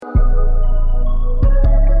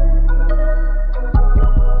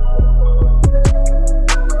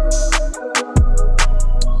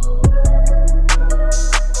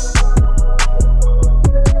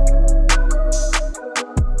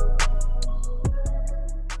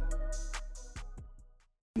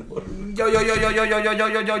I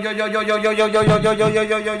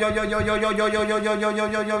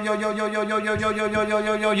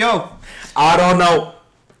don't know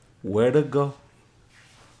where to go.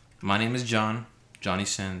 My name is John, Johnny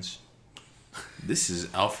Sins. This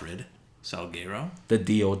is Alfred Salguero. The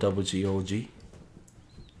DOWGOG.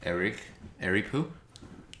 Eric who?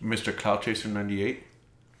 Mr. Cloud Chaser 98.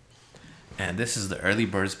 And this is the Early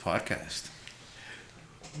Birds Podcast.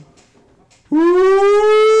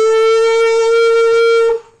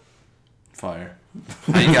 Fire.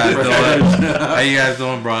 How you guys doing? How you guys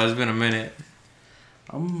doing, bro? It's been a minute.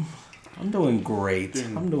 I'm doing great.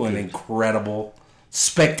 I'm doing incredible.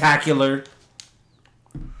 Spectacular.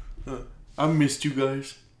 I missed you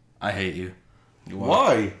guys. I hate you.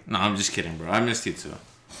 Why? No, I'm just kidding, bro. I missed you too.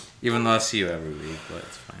 Even though I see you every week, but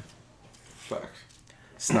it's fine. Facts.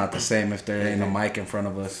 It's not the same if there ain't a mic in front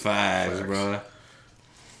of us. Facts, bro.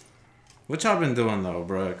 What y'all been doing though,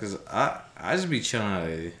 bro? Because I just be chilling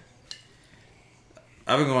lately.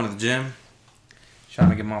 I've been going to the gym,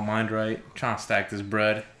 trying to get my mind right, trying to stack this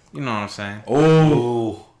bread. You know what I'm saying?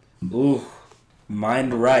 Ooh,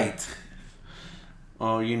 mind right.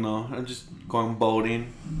 Oh, you know, I'm just going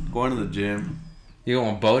boating, going to the gym. You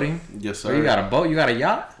going boating? Yes, sir. Oh, you got a boat? You got a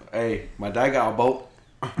yacht? Hey, my dad got a boat,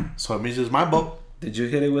 so it means it's my boat. Did you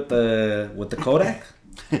hit it with the Kodak?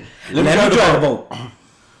 Let me try the boat.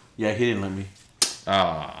 Yeah, he didn't let me.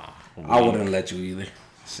 Ah, I wouldn't let you either.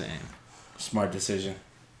 same. Smart decision.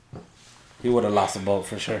 He would have lost the boat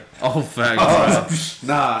for sure. Oh, facts,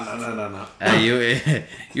 bro. Nah. Hey, you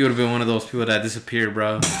would have been one of those people that disappeared,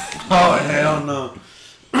 bro. Oh, hell no.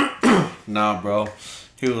 Nah, bro.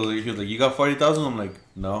 He was like, you got 40,000? I'm like,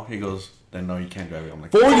 no. He goes, then no, you can't drive it. I'm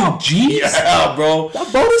like, 40 G's? Yeah, bro.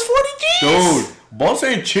 That boat is 40 G's? Dude, boats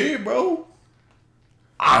ain't cheap, bro.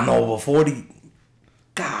 I know, but 40...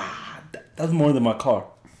 God, that's more than my car.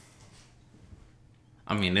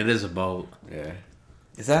 I mean, it is a boat. Yeah.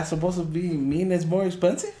 Is that supposed to mean it's more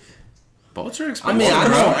expensive? Boats are I expensive. mean,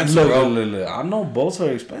 I know. bro. Look. I know boats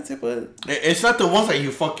are expensive, but... It's not the ones that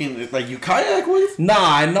you fucking, like, you kayak with. Nah,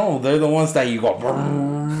 I know. They're the ones that you go...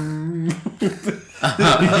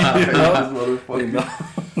 You know?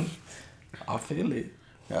 I feel it.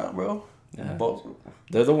 Yeah, bro. Yeah. Boats.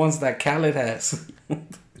 They're the ones that Khaled has.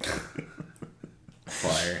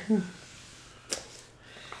 Fire.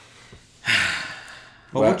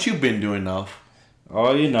 But what you been doing now?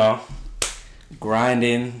 Oh, you know.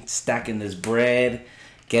 Grinding, stacking this bread,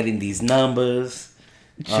 getting these numbers.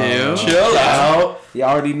 Chill out. You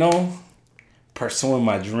already know. Pursuing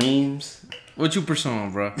my dreams. What you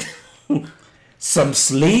pursuing, bro? Some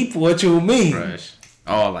sleep? What you mean? Fresh.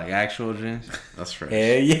 Oh, like actual dreams? That's fresh.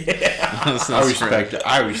 Hell yeah. That's I respect fresh. it.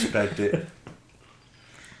 I respect it.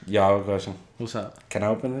 Y'all have a question. What's up? Can I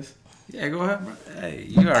open this? Yeah, go ahead, bro. Hey,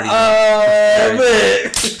 you already.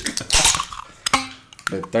 Man.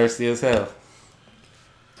 Been thirsty as hell.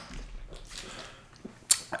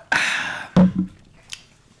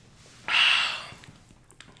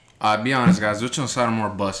 Be honest, guys. Which one sounded more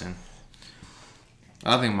bussin'?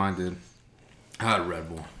 I think mine did. I had a Red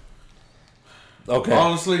Bull. Okay.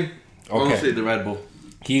 Honestly, the Red Bull.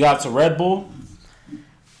 He got some Red Bull.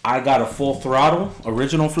 I got a Full Throttle,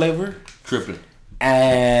 original flavor. Tripping.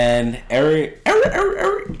 And Eric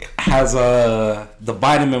has the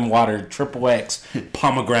vitamin water triple X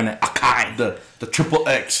pomegranate acai. The triple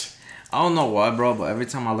X. I don't know why, bro, but every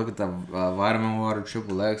time I look at the vitamin water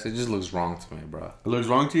triple X, it just looks wrong to me, bro. It looks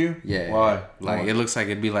wrong to you? Yeah. Why? Like, it looks like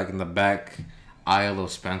it'd be like in the back aisle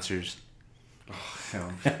of Spencer's.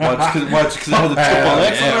 Hell. Watch, because it has a triple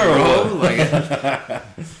X on it, or what? Like,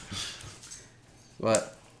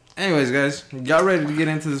 but, anyways, guys, y'all ready to get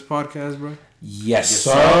into this podcast, bro? Yes,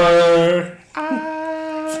 sir.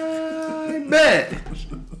 I bet.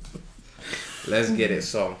 Let's get it.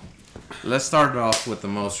 So, let's start off with the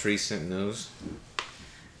most recent news.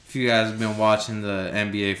 If you guys have been watching the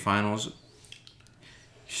NBA Finals, you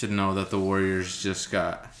should know that the Warriors just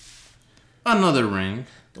got another ring.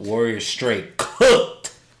 The Warriors straight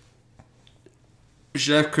cooked.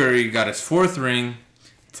 Chef Curry got his fourth ring,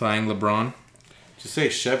 tying LeBron. Did you say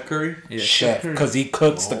Chef Curry? Yeah, Chef, because he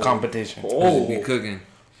cooks the competition. Oh, be cooking.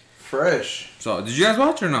 Fresh. So, did you guys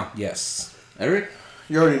watch or no? Yes. Eric?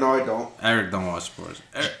 You already know I don't. Eric don't watch sports.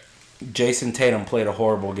 Jason Tatum played a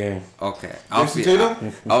horrible game. Okay. Jason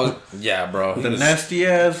Tatum? I was, yeah, bro. The nasty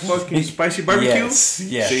ass fucking spicy barbecue? Yes.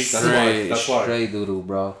 See, that's why. Straight, That's why. straight doodle,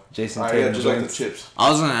 bro. Jason I Tatum just like the wins. chips. I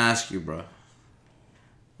was gonna ask you, bro.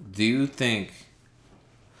 Do you think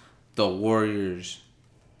the Warriors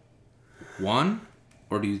won,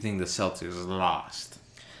 or do you think the Celtics lost?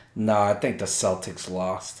 No, I think the Celtics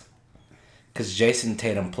lost. Because Jason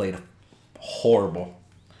Tatum played horrible,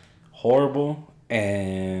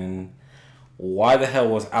 and why the hell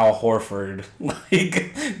was Al Horford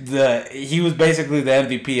he was basically the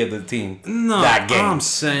MVP of the team? No, that game. I'm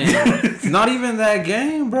saying not even that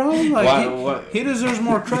game, bro. Like he deserves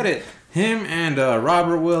more credit. Him and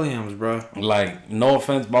Robert Williams, bro. Like, no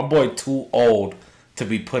offense, my boy too old to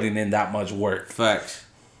be putting in that much work. Facts.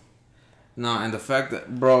 No, and the fact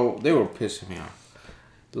that, bro, they were pissing me off.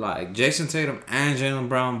 Like, Jason Tatum and Jaylen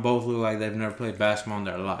Brown both look like they've never played basketball in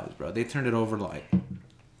their lives, bro. They turned it over like,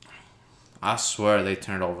 I swear they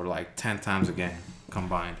turned over like 10 times a game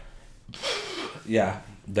combined. Yeah,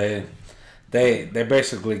 they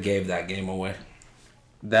basically gave that game away.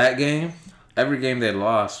 That game, every game they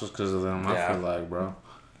lost was because of them. Yeah. I feel like, bro.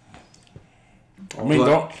 I mean,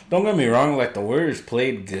 don't get me wrong. Like, the Warriors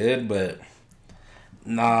played good, but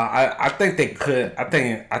nah, I think they could. I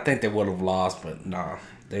think they would have lost, but nah,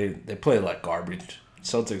 they played like garbage.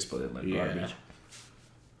 Celtics played like garbage.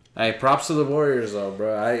 Hey, props to the Warriors though,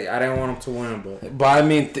 bro. I didn't want them to win, But I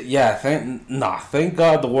mean, thank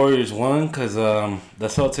God the Warriors won, because the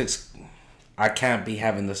Celtics. I can't be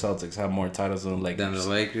having the Celtics have more titles than the Lakers. Than the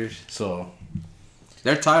Lakers. So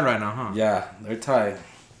they're tied right now, huh? yeah, they're tied.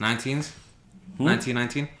 19s?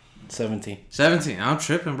 19? 17. 17. I'm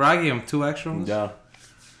tripping, bro. I gave him 2 extra ones. Yeah.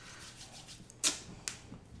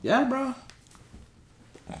 Yeah, bro.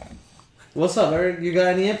 What's up, Eric? You got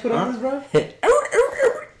any input on this, bro?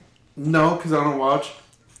 No, because I don't watch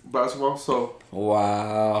basketball, so.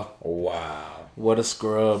 Wow. What a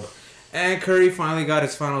scrub. And Curry finally got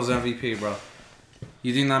his finals MVP, bro.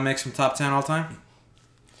 You think that makes him top 10 all time?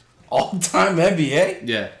 All time NBA?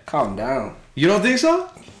 Yeah. Calm down. You don't think so?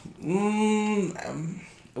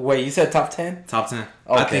 Wait, you said top 10? Top 10. Okay.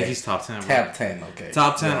 I think he's top 10, bro. Top 10, okay.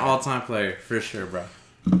 Top 10 all-time player, for sure, bro.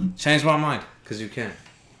 Change my mind, because you can.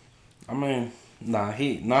 I mean,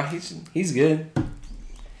 he's good.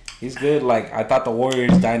 He's good. Like, I thought the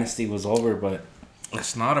Warriors dynasty was over, but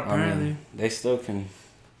It's not, apparently. I mean, they still can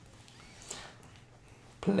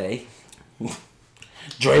play.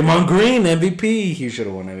 Draymond Green, MVP. He should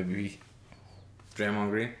have won MVP. Draymond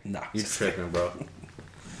Green? Nah. You tripping, bro.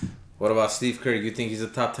 What about Steve Kerr? You think he's a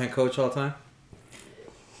top 10 coach all time?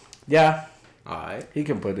 Yeah. Alright. He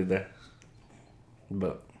can put it there.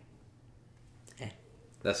 But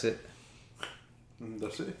That's it.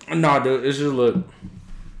 That's it. no, dude, it's just look.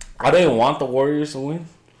 I didn't want the Warriors to win.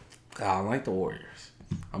 I don't like the Warriors.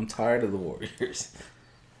 I'm tired of the Warriors.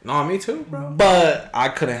 No, me too, bro. But I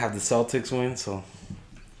couldn't have the Celtics win, so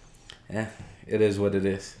yeah, it is what it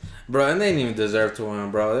is. Bro, and they didn't even deserve to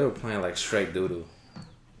win, bro. They were playing like straight doo-doo.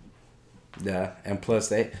 Yeah, and plus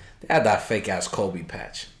they had that fake ass Kobe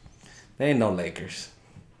patch. They ain't no Lakers.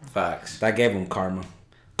 Facts. That gave him karma.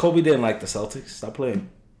 Kobe didn't like the Celtics. Stop playing.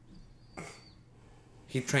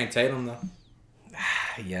 He trained Tatum, though.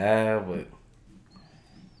 Yeah, but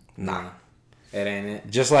nah. It ain't it.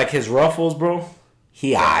 Just like his ruffles, bro.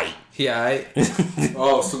 He aight. He aight.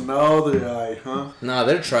 Oh, so now they're aight, huh? Nah,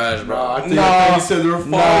 they're trash, bro. I think you said they were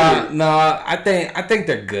fire. Nah. I think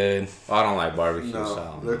they're good. I don't like barbecue, No,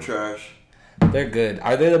 so. they're trash. They're good.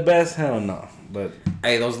 Are they the best? Hell no. But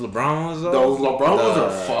Hey, those LeBron ones, though? Those LeBron ones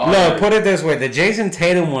are fire. look, put it this way: the Jason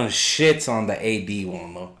Tatum one shits on the AD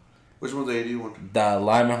one though. Which one's the 81? The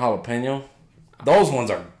lime and jalapeno. Those ones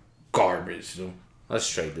are garbage, dude. That's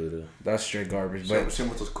straight doo-doo. That's straight garbage. Same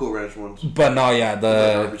with those Cool Ranch ones. But no, yeah,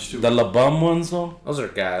 They're garbage, too. the LeBum ones though. Those are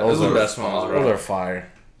guys. Those are the best ones, bro. Those are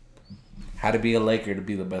fire. Had to be a Laker to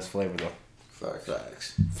be the best flavor though.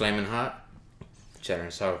 Facts. Flaming hot. Cheddar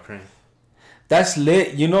and sour cream. That's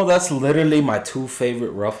lit. You know, that's literally my 2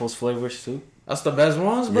 favorite Ruffles flavors too. That's the best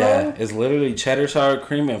ones, bro? Yeah, it's literally cheddar sour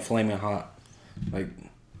cream and flaming hot. Like,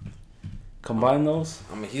 combine those.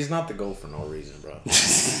 I mean, he's not the GOAT for no reason, bro.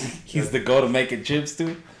 He's the go to making chips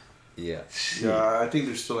too. Yeah. Yeah, I think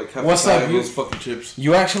there's still like half What's the up, time you- those fucking chips.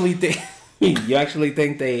 You actually think? You actually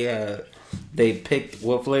think they picked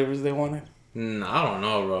what flavors they wanted? I don't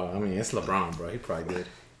know, bro. I mean, it's LeBron, bro. He probably did.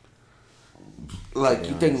 Like,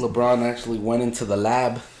 you think LeBron actually went into the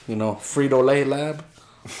lab, Frito-Lay lab,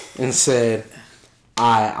 and said,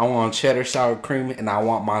 I want cheddar sour cream and I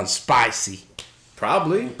want mine spicy.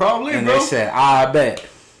 Probably. And bro. they said, I bet.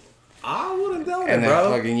 I wouldn't doubt And it, then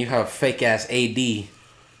bro. fucking you have fake ass AD. Yeah,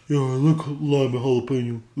 look, lime and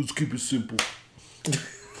jalapeno. Let's keep it simple.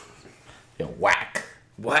 Yeah, whack.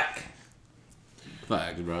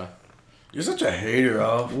 Facts, bro. You're such a hater,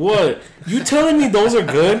 of. What? You telling me those are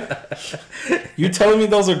good? You telling me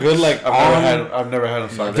those are good? Like, I've never had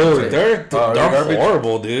them. dude, they're garbage?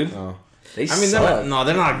 horrible, dude. Oh. They I mean, suck.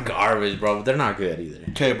 they're not garbage, bro. But they're not good either.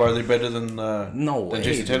 Okay, but are they better than No way,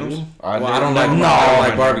 Jason Tatum's? dude. I don't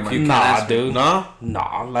like barbecue. Nah, dude. No?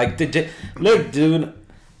 Nah, like look, dude.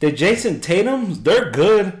 The Jason Tatum's, they're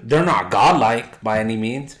good. They're not godlike by any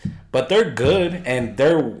means, but they're good and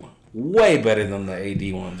they're way better than the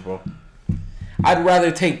AD ones, bro. I'd rather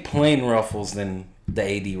take plain ruffles than the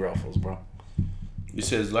AD ruffles, bro. You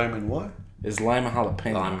said it's lime and what? It's lime and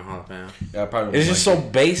jalapeno. Yeah, I probably. It's just so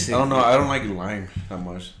basic. I don't know. I don't like lime that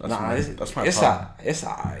much. That's my problem. It's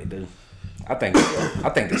alright, dude. I think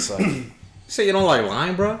they suck. You say you don't like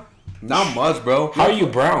lime, bro? Not much, bro. How are you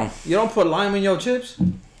brown? You don't put lime in your chips?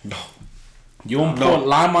 No. You don't put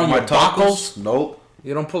lime on your tacos? Nope.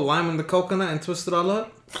 You don't put lime in the coconut and twist it all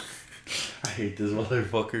up? I hate this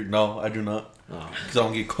motherfucker. No, I do not. Because I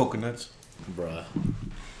don't get coconuts. Bruh.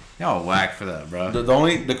 Y'all whack for that, bro.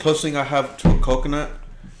 The closest thing I have to a coconut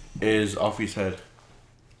is off his head.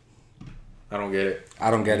 I don't get it. I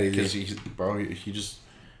don't get it Because he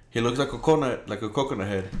looks like a coconut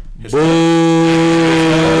head. Boo!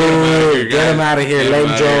 Get him out of here,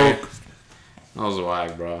 lame joke. That was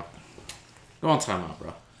whack, bro. Go on timeout,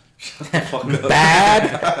 bro.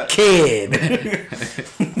 Bad kid.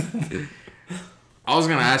 I was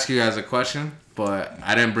gonna ask you guys a question, but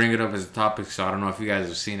I didn't bring it up as a topic, so I don't know if you guys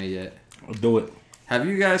have seen it yet. Do it. Have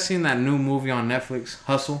you guys seen that new movie on Netflix,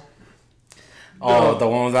 Hustle? Oh, the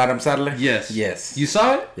one with Adam Sandler? Yes. Yes. You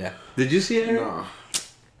saw it? Yeah. Did you see it, Eric? No.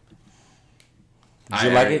 Did you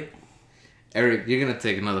like it? Eric, you're gonna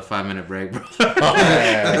take another 5-minute break, bro.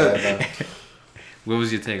 What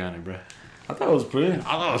was your take on it, bro? I thought it was pretty. I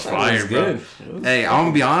thought it was fire, bro. Hey, I'm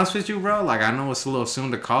gonna be honest with you, bro. Like, I know it's a little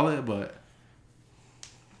soon to call it, but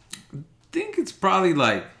I think it's probably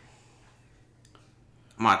like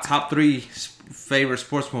my top 3 favorite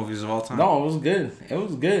sports movies of all time. No, it was good. It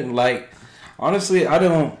was good. Like, honestly, I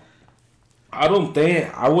would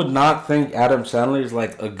not think Adam Sandler is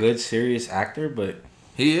like a good serious actor, but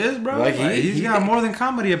he is, bro. Like, he's got more than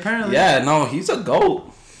comedy, apparently. yeah, no, he's a GOAT.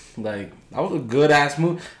 Like, that was a good ass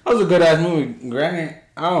movie. Granted,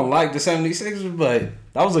 I don't like the 76ers, but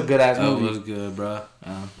that was a good ass movie. That was good, bro.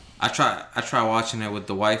 I tried watching it with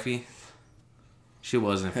the wifey. She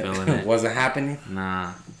wasn't feeling it. Wasn't happening?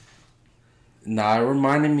 Nah, it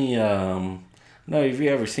reminded me, no, have you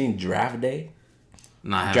ever seen Draft Day?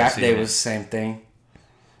 nah. I haven't Draft seen Day it. was the same thing.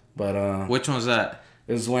 But, Which one's that?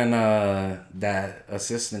 it was when, that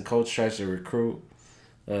assistant coach tries to recruit,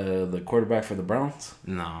 the quarterback for the Browns.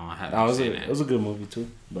 No, I haven't seen it. It was a good movie too,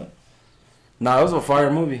 but it was a fire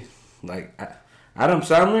movie. Like, Adam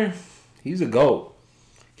Sandler, he's a GOAT.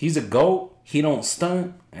 He don't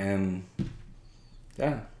stunt, and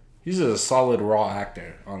yeah, he's a solid raw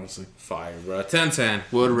actor. Honestly, Fire, bro. 10/10.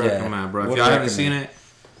 Would recommend, bro. If y'all haven't seen it,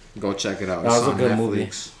 go check it out. That was a good Netflix. movie.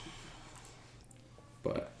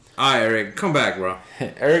 But alright, Eric, come back, bro.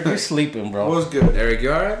 Eric, you're sleeping, bro. What was good? Eric,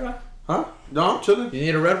 you alright, bro? Huh? No, I'm chilling. You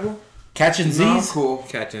need a Red Bull? Catching Z's. No, I'm cool.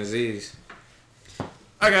 Catching Z's.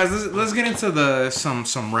 Alright, guys, let's get into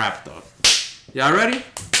some rap though. Y'all ready?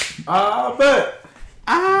 I bet.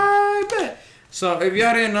 I bet. So if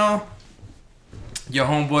y'all didn't know, your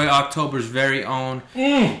homeboy October's very own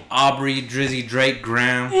Aubrey Drizzy Drake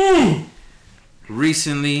Graham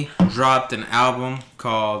recently dropped an album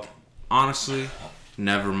called Honestly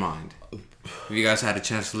Nevermind. Have you guys had a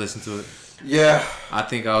chance to listen to it? Yeah. I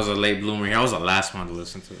think I was a late bloomer here. I was the last one to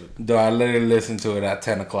listen to it. Dude, I literally listened to it at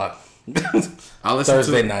 10 o'clock. I listened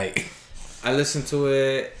Thursday to it, night. I listened to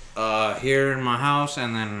it here in my house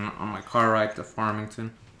and then on my car ride to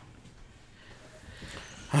Farmington.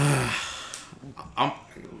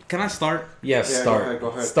 Can I start? Yes, Yeah, start. go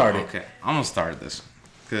ahead. Start it. Okay, I'm gonna start this.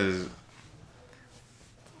 Because,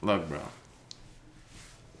 look, bro.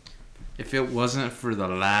 If it wasn't for the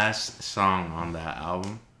last song on that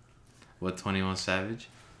album with 21 Savage,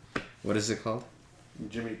 what is it called?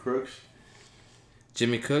 Jimmy Crooks.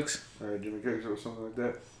 Jimmy Cooks? Jimmy Crooks or something like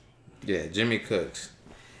that. Yeah, Jimmy Cooks.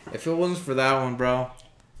 If it wasn't for that one, bro,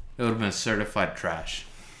 it would have been certified trash.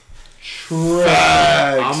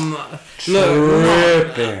 Trash. I'm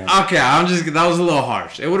Tripping. okay, that was a little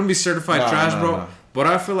harsh. It wouldn't be certified trash, bro. No. But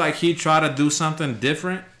I feel like he tried to do something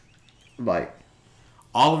different. Like,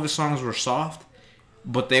 all of his songs were soft,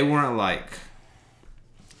 but they weren't like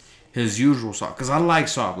his usual soft. Because I like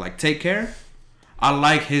soft. Like, Take Care. I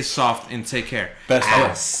like his soft in Take Care. Best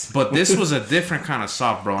Ass. But this was a different kind of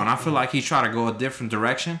soft, bro. And I feel like he tried to go a different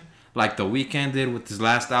direction. Like The Weeknd did with his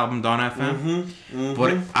last album, Dawn FM.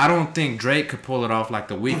 But I don't think Drake could pull it off like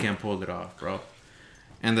The Weeknd pulled it off, bro.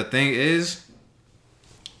 And the thing is,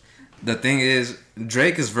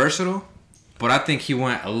 Drake is versatile, but I think he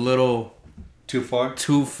went a little Too far?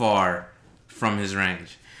 too far from his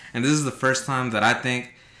range. And this is the first time that I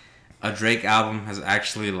think a Drake album has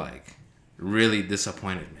actually like really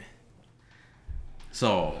disappointed me.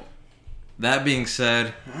 So that being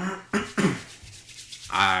said,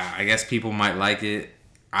 I guess people might like it.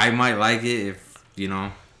 I might like it if, you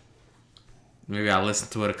know, maybe I'll listen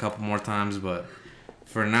to it a couple more times, but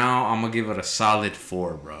for now I'm gonna give it a solid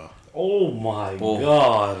 4, bro. Oh my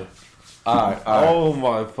god. Alright. Oh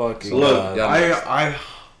my fucking Look, god. I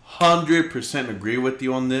 100% agree with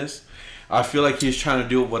you on this. I feel like he's trying to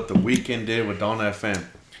do what The Weeknd did with Dawn FM.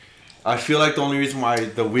 I feel like the only reason why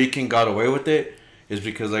The Weeknd got away with it is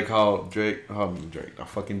because like how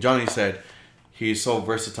fucking Johnny said, he's so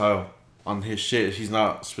versatile on his shit. He's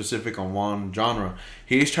not specific on one genre.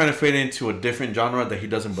 He's trying to fit into a different genre that he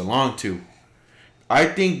doesn't belong to. I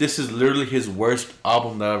think this is literally his worst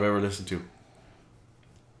album that I've ever listened to.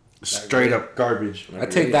 Straight up garbage. I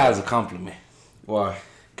take that as a compliment. Why?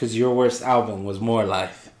 Because your worst album was More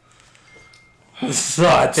Life. So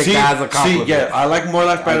I take that as a compliment. See, yeah, I like More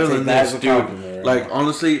Life better than this, dude. Right? Like,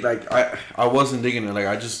 honestly, like, I wasn't digging it. Like,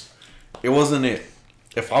 it wasn't it.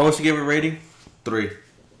 If I was to give it a rating, 3.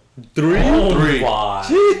 3? Oh 3. My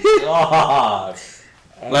God.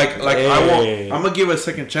 Like, Hey. I'm gonna give it a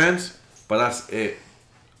second chance, but that's it.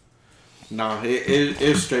 Nah,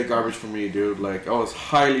 it's straight garbage for me, dude. Like, I was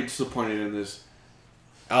highly disappointed in this.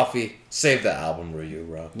 Alfie, save the album review,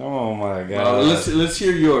 bro. Oh my god. Let's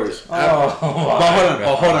hear yours. Oh,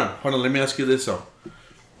 But hold on. Let me ask you this though: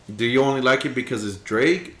 do you only like it because it's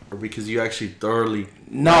Drake, or because you actually thoroughly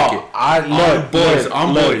like it? I look, boys.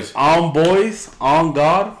 On boys, on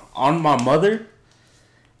God, on my mother.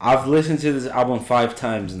 I've listened to this album 5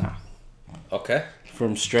 times now. Okay.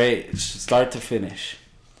 From straight start to finish.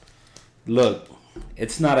 Look,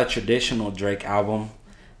 it's not a traditional Drake album,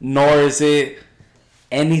 nor is it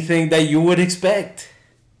anything that you would expect.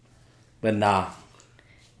 But nah,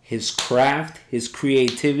 his craft, his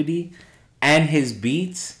creativity, and his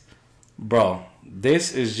beats, bro,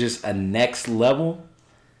 this is just a next level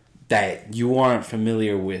that you aren't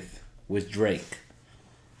familiar with Drake.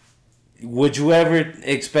 Would you ever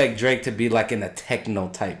expect Drake to be like in a techno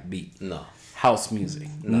type beat? No. House music?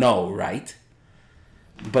 No, right?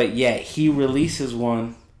 But yet he releases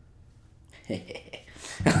one.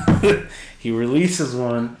 He releases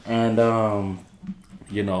one, and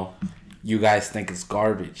you know, you guys think it's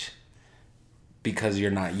garbage because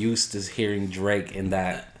you're not used to hearing Drake in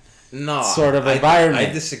that sort of environment.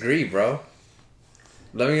 I disagree, bro.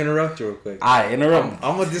 Let me interrupt you real quick. I interrupt.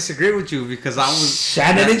 I'm gonna disagree with you because I was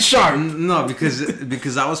Shannon and Sharp. No, because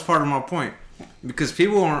that was part of my point. Because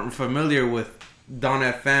people aren't familiar with Dawn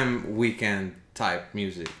FM Weekend type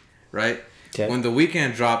music, right? Okay. When The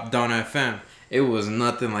Weeknd dropped Dawn FM, it was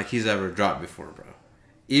nothing like he's ever dropped before, bro.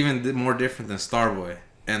 Even more different than Starboy,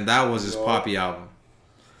 and that was his poppy album.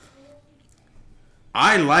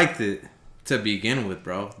 I liked it to begin with,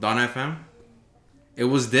 bro. Dawn FM, it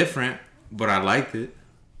was different, but I liked it.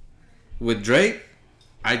 With Drake,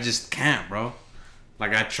 I just can't, bro.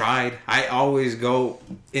 Like, I tried. I always go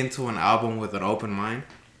into an album with an open mind.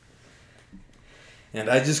 And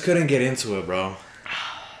I just couldn't get into it, bro.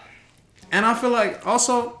 And I feel like,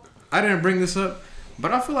 also, I didn't bring this up,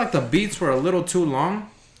 but I feel like the beats were a little too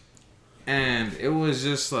long. And it was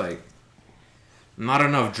just, like, not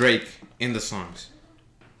enough Drake in the songs.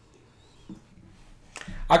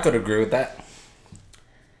 I could agree with that.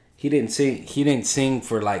 He didn't sing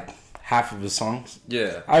for, like, half of his songs.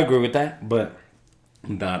 Yeah. I agree with that, but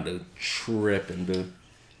nah, dude. Tripping, dude.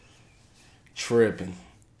 Tripping.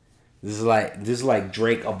 This is like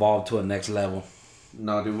Drake evolved to a next level.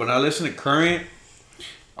 No, dude. When I listen to Current,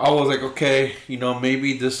 I was like, okay, you know,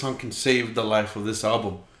 maybe this song can save the life of this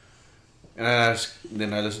album. And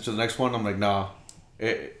then I listen to the next one. I'm like, nah,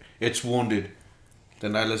 it's Wounded.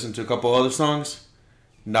 Then I listen to a couple other songs.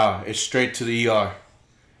 Nah, it's straight to the ER.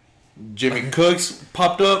 Jimmy Cooks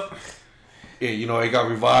popped up. You know, it got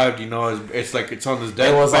revived. You know, it's like it's on his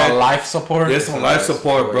deathbed. It was on life support. It's on life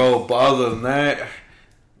support, bro. But other than that,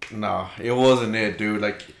 nah, it wasn't it, dude.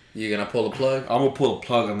 Like, you gonna pull the plug? I'm gonna pull a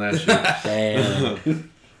plug on that shit.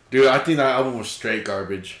 Damn. Dude, I think that album was straight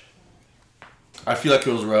garbage. I feel like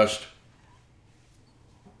it was rushed.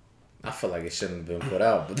 I feel like it shouldn't have been put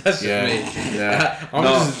out, but that's just me. Yeah.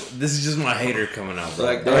 This is just my hater coming out, bro.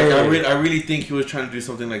 Like I really think he was trying to do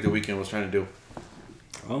something like The Weeknd was trying to do.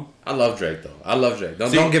 Oh, I love Drake though. I love Drake.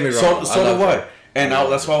 Don't get me wrong. So do I. And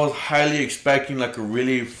that's why I was highly expecting like a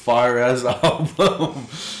really fire ass album.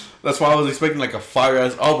 That's why I was expecting like a fire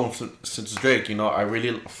ass album since Drake. You know, I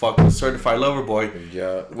really fuck with Certified Lover Boy.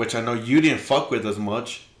 Yeah. Which I know you didn't fuck with as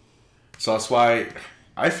much. So that's why,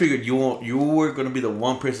 I figured you were gonna be the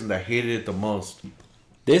one person that hated it the most.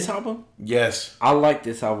 This album? Yes. I like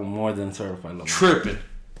this album more than Certified Lover. Tripping.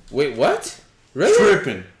 Wait, what? Really?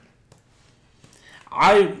 Tripping.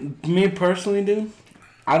 Me personally, dude,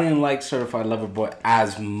 I didn't like Certified Lover Boy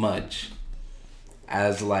as much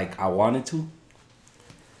as like I wanted to,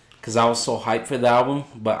 cause I was so hyped for the album.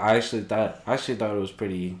 But I actually thought it was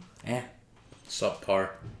pretty, Subpar.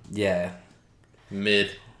 yeah,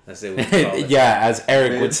 Mid. That's it. It. yeah. As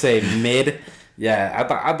Eric would say, mid. Yeah,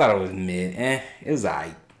 I thought it was mid. It was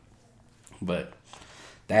alright, but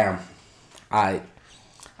damn, I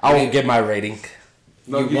won't get my rating.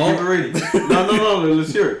 No, you give won't? a rating. No.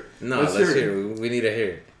 Let's hear it. No, let's hear it. We need to hear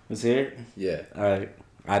it. Let's hear it. Yeah. All right,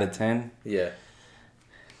 out of 10. Yeah.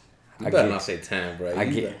 You better not say 10, bro.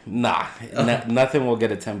 Nothing will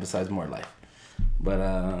get a 10 besides More Life. But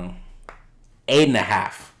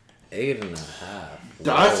 8.5. 8.5.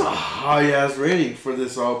 That's a high ass rating for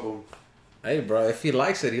this album. Hey, bro, if he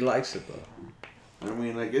likes it, he likes it, though. I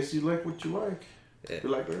mean, I guess you like what you like. Yeah. You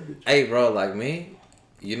like garbage. Hey, bro, like me,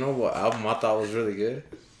 you know what album I thought was really good?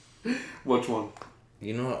 Which one?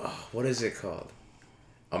 You know, what is it called?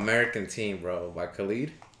 American Team, bro, by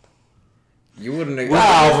Khalid. You wouldn't have.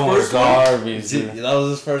 That album was garbage. That was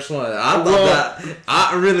his first one.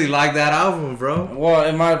 I really like that album, bro. Well,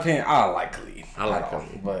 in my opinion, I like Khalid. I like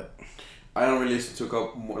Khalid, but I don't really listen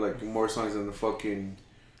to more songs than the fucking.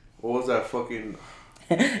 What was that fucking?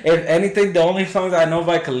 if anything, the only songs I know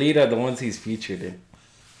by Khalid are the ones he's featured in.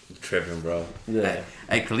 Tripping, bro. Yeah.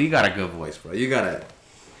 Hey, Khalid got a good voice, bro. You gotta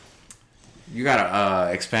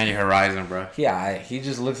expand your horizon, bro. Yeah, he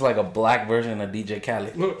just looks like a black version of DJ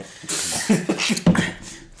Khaled.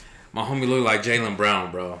 My homie look like Jaylen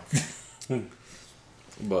Brown, bro.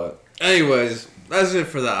 But anyways, that's it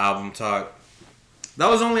for the album talk. That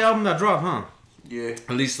was the only album that dropped, huh? Yeah.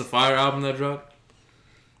 At least the Fire album that dropped.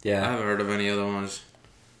 Yeah. I haven't heard of any other ones.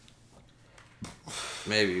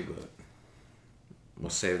 Maybe, but we'll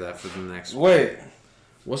save that for the next one. Wait,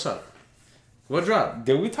 What's up? What dropped?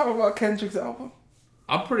 did we talk about Kendrick's album?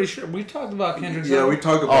 I'm pretty sure we talked about Kendrick's Yeah, album. we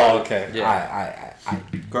talked about it. Okay. Yeah. I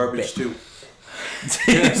Garbage too.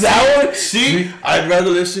 that one? See, I'd rather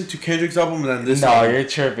listen to Kendrick's album than this. No, album. you're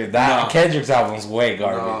tripping. No. Kendrick's album's way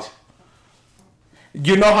garbage.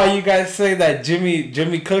 You know how you guys say that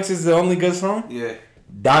Jimmy Cooks is the only good song? Yeah.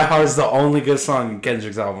 Die Hard's the only good song in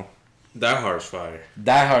Kendrick's album. Die Hard's fire.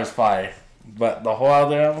 Die Hard's fire. But the whole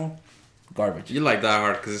other album, garbage. You like Die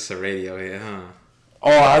Hard because it's a radio hit, huh?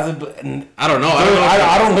 Oh, I don't know.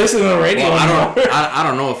 I don't listen to the radio well, anymore. I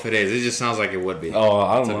don't know if it is. It just sounds like it would be. Oh,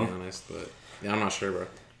 I don't to know. be honest, but yeah, I'm not sure, bro.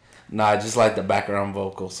 Nah, I just like the background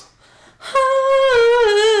vocals.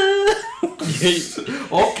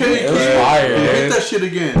 Okay, It was fire, hit dude. that shit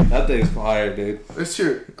again. That thing's fire, dude. Let's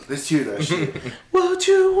hear it. Let's hear that shit. Won't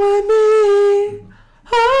you want me?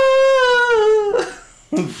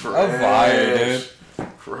 Fresh. Fire, dude.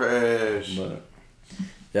 Fresh. But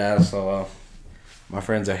yeah, so my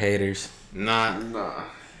friends are haters. Nah.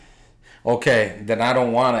 Okay, then I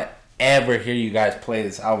don't want to ever hear you guys play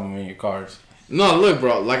this album in your cars. No, look,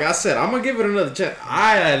 bro. Like I said, I'm gonna give it another chance.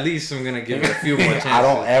 I at least am gonna give it a few more chances. I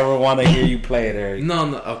don't ever want to hear you play it, Eric.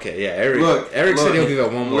 No. Okay, yeah, Eric. Eric said he'll give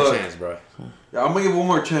it one more chance, bro. Yeah, I'm gonna give one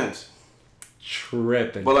more chance.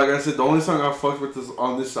 Tripping. But like I said, the only song I fucked with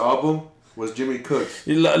on this album was Jimmy Cooks.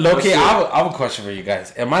 Low-key, I have a question for you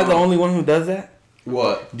guys. Am I the only one who does that?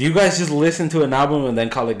 What? Do you guys just listen to an album and then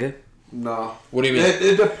call it good? No. What do you mean?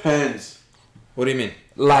 It depends. What do you mean?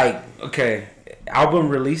 Like, okay, album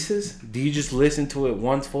releases, do you just listen to it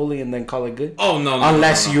once fully and then call it good? Oh, no.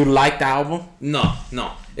 Unless you like the album? No.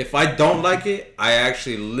 If I don't like it, I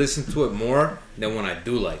actually listen to it more than when I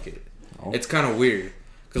do like it. Oh. It's kind of weird.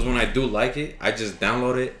 Because when I do like it, I just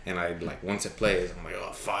download it and I, like, once it plays, I'm like,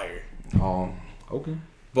 oh, fire. Oh, okay.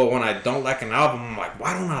 But when I don't like an album, I'm like,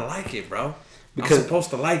 why don't I like it, bro? Because I'm supposed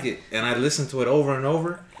to like it. And I listen to it over and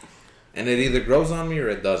over. And it either grows on me or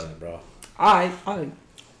it doesn't, bro.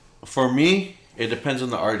 For me, it depends on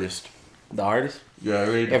the artist. The artist? Yeah, it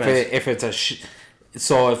really depends. If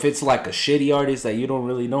it's like a shitty artist that you don't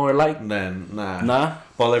really know or like, Then, nah. nah.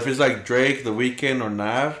 But if it's like Drake, The Weeknd, or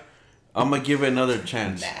Nav, I'm gonna give it another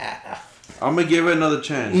chance. I'm gonna give it another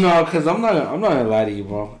chance. No, cause I'm not gonna lie to you,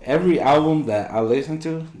 bro. Every album that I listen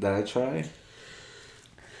to, that I try,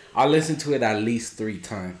 I listen to it at least 3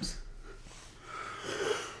 times.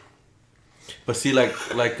 But see, like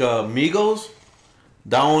Migos,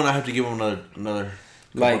 that one I have to give them another.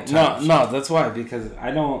 Like no, that's why, because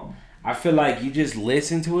I feel like you just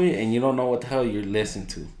listen to it and you don't know what the hell you're listening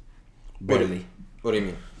to. Barely. What do you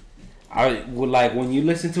mean? I would like when you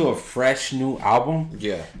listen to a fresh new album.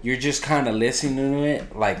 Yeah. You're just kind of listening to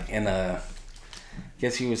it like in a, I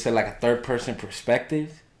guess you would say like a third person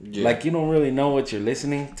perspective. Yeah. Like you don't really know what you're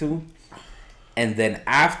listening to, and then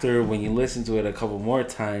after when you listen to it a couple more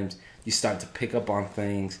times, you start to pick up on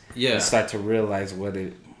things. Yeah. And start to realize what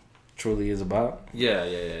it truly is about. Yeah.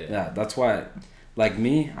 Yeah, that's why. Like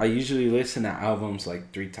me, I usually listen to albums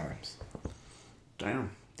like 3 times. Damn.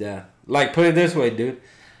 Yeah. Like, put it this way, dude.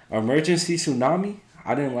 Emergency Tsunami,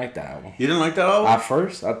 I didn't like that album. You didn't like that album? At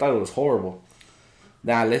first, I thought it was horrible.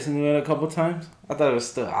 Then I listened to it a couple times. I thought it was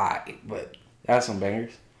still alright, but it had some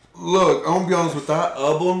bangers. Look, I'm gonna be honest with that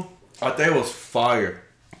album. I think it was fire.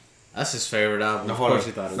 That's his favorite album. No, of course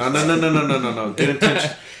you thought it was No.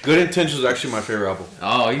 Good Intentions is actually my favorite album.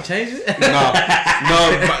 Oh, you changed it? No.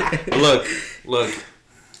 Look.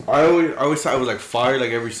 I always thought it was like fire, like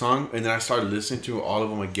every song, and then I started listening to all of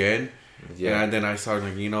them again. Yeah. And then I started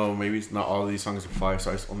like, maybe it's not all of these songs are fire,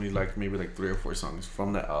 so I only like maybe like 3 or 4 songs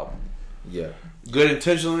from that album. Yeah. Good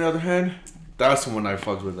Intentions, on the other hand, that's the one I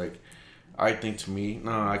fucked with. Like, I think to me,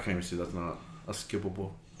 no, I can't even say that's not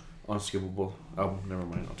unskippable album. Never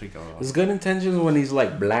mind, I'll take that out. It's Good Intentions when he's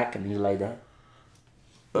like black and he's like that.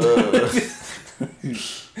 Good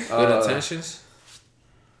Intentions?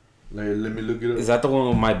 Let me look it up. Is that the one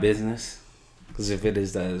with My Business? Because if it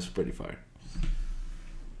is, that is pretty fire.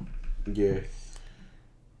 Yeah.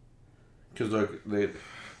 Because like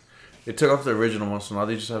they took off the original one, so now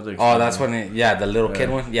they just have the. Oh, that's when the little kid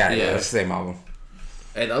one. Yeah, it's the same album.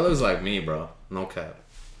 Hey, that looks like me, bro. No cap.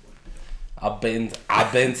 I've been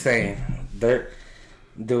saying, dude.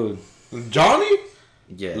 Johnny.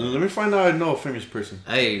 Yeah. Let me find out I know a famous person.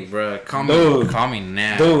 Hey, bro, call me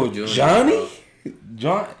now. Dude, Johnny.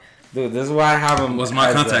 Dude, this is why I have him. What's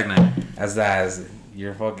my contact name? As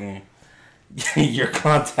your fucking your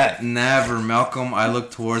contact. Never, Malcolm. I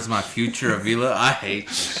look towards my future, Avila. I hate you.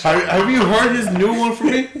 Have you heard his new one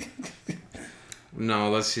from me?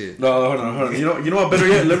 No, let's see it. No, hold on. You know what? Better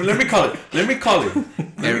yet, let me call it. Let me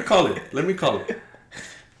call it.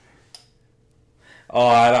 Oh,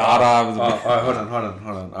 I don't have. All right, hold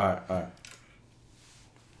on. All right.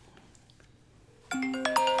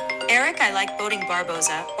 Eric, I like boating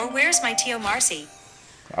Barboza, or where's my Tio Marcy?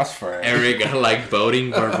 That's fair. Eric, I like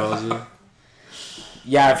boating Barboza.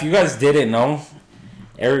 Yeah, if you guys didn't know,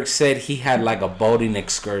 Eric said he had like a boating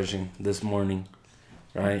excursion this morning,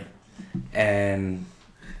 right? And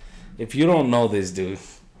if you don't know this dude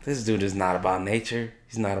is not about nature.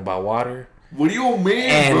 He's not about water. What do you mean,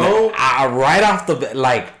 and bro? Right off the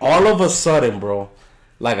like, all of a sudden, bro,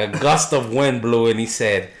 like a gust of wind blew, and he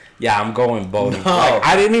said, "Yeah, I'm going boating." No. Like,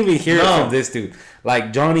 I didn't even hear it from this dude.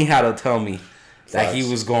 Like, Johnny had to tell me that he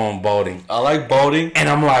was going boating. I like boating, and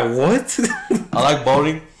I'm like, what? I like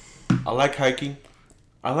boating. I like hiking.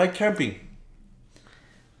 I like camping.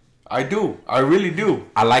 I do. I really do.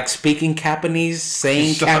 I like speaking Capanese,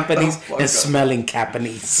 saying Capanese, and smelling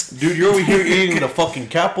Capanese. Dude, you're over here eating the fucking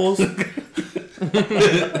capels. Dude,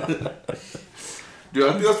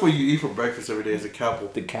 I think that's what you eat for breakfast every day is a capel.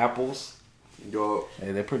 The capels? Yo.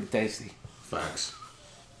 Hey, they're pretty tasty. Facts.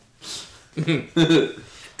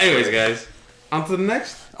 Anyways, guys. On to the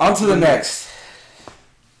next.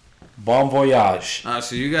 Bon voyage.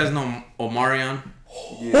 So you guys know Omarion?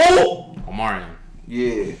 Yeah. Omarion.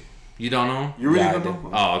 Yeah. You don't know him? You really don't know?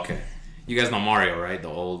 Oh, okay. You guys know Mario, right? The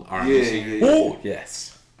old R&B singer? Yeah. Oh,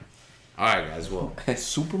 yes. Alright, guys. Well,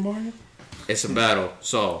 Super Mario? it's a battle.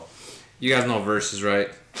 So, you guys know Versus, right?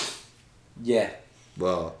 Yeah.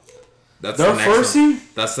 Well, that's They're the next one.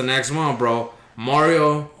 firsty? That's the next one, bro.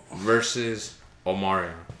 Mario versus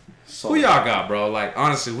Omarion. Who y'all got, bro? Like,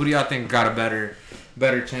 honestly, who do y'all think got a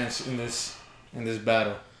better chance in this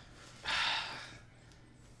battle?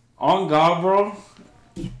 On God, bro.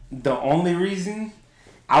 The only reason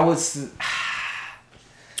I would say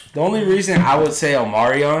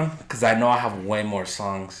Omarion, because I know I have way more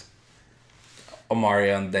songs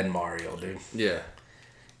Omarion than Mario, dude. Yeah.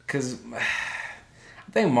 Because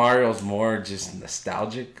I think Mario's more just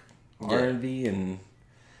nostalgic R&B and...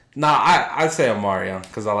 I'd say Omarion,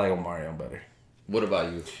 because I like Omarion better. What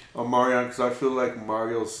about you? Omarion, because I feel like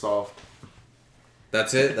Mario's soft.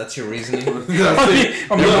 That's it? That's your reasoning?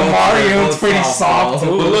 Mario's pretty soft,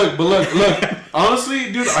 too. But look.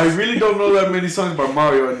 Honestly, dude, I really don't know that many songs by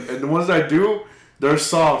Mario. And the ones I do, they're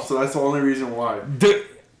soft. So that's the only reason why.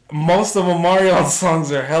 Most of Mario's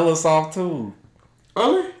songs are hella soft, too.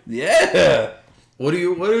 Really? Yeah. What do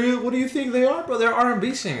you think they are, bro? They're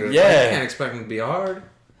R&B singers. Yeah. You can't expect them to be hard.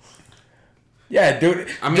 Yeah, dude.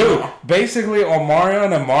 Basically,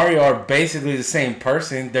 Omarion and Mario are basically the same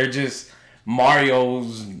person. They're just...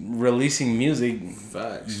 Mario's releasing music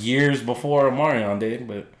years before Omarion did,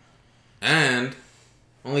 but and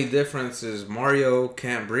only difference is Mario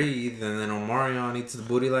can't breathe, and then Omarion eats the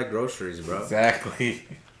booty like groceries, bro. exactly.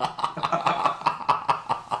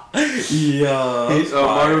 Yeah.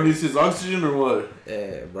 Mario needs his oxygen or what?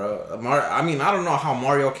 Yeah, bro. I mean, I don't know how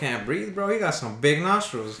Mario can't breathe, bro. He got some big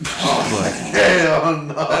nostrils. Hell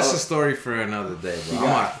no. That's a story for another day,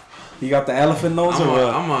 bro. You got the elephant nose or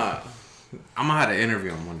what? I'm gonna have to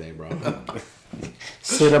interview him one day, bro.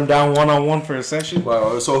 Sit him down 1-on-1 for a session.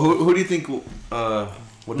 Wow. So who do you think?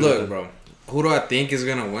 Look, bro. Who do I think is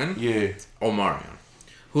gonna win? Yeah. Omarion.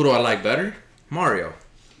 Who do I like better? Mario.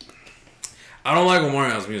 I don't like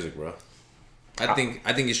Omarion's music, bro. I think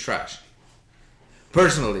he's trash.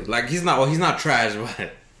 Personally, like he's not trash,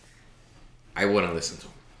 but I wouldn't listen to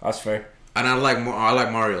him. That's fair. And I like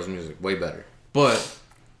Mario's music way better. But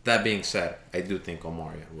that being said, I do think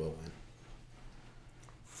Omarion will win.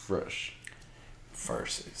 Fresh.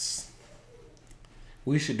 Versus.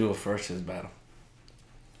 We should do a versus battle.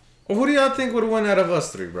 Well, who do y'all think would win out of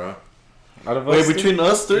us three, bro? Out of Wait, between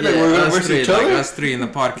us three, like we're gonna versus each other? Like us three in the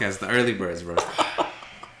podcast, the early birds, bro.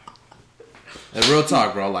 Like, real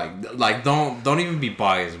talk, bro. Like don't even be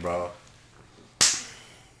biased, bro.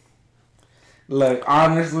 Look,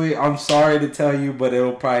 honestly, I'm sorry to tell you, but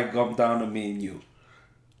it'll probably come down to me and you.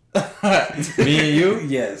 Me and you?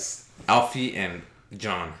 Yes. Alfie and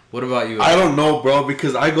John. What about you? I don't know, bro,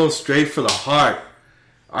 because I go straight for the heart.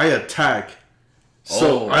 I attack.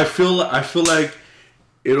 So I feel like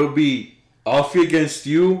it'll be Alfie against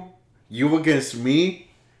you, you against me,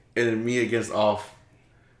 and then me against Alf.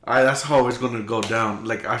 That's how it's gonna go down.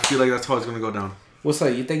 Like I feel like that's how it's gonna go down. What's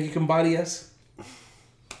up? You think you can body us?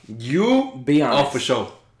 You be honest. Oh, for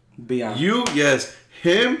sure. Be honest. You, yes.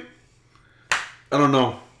 Him, I don't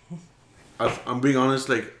know. I'm being honest.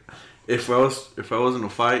 Like, if I was in a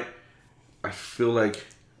fight, I feel like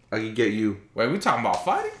I could get you. Wait, we talking about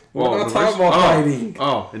fighting? We're not talking about fighting.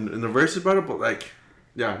 Oh, in the versus battle, but like,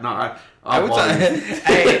 yeah, no, I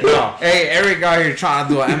Hey, Eric out here trying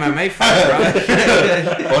to do an MMA fight, bro.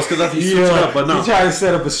 Well, it's because that's you switched up, but no. You trying to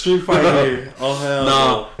set up a street fight here? Oh hell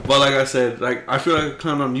no. But like I said, like I feel like I can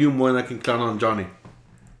count on you more than I can count on Johnny.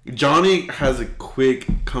 Johnny has a quick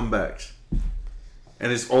comebacks,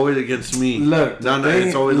 and it's always against me. Look,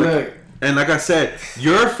 it's always like, and like I said,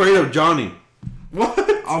 you're afraid of Johnny. What?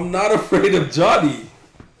 I'm not afraid of Johnny.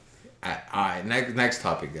 Alright, next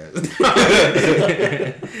topic, guys.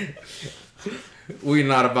 We're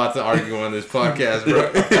not about to argue on this podcast, bro.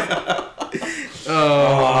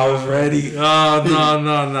 Oh, I was ready.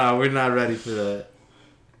 Oh, no. We're not ready for that.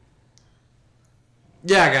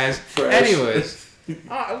 Yeah, guys. Fresh. Anyways,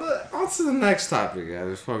 on to the next topic, guys,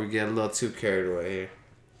 before we get a little too carried away here.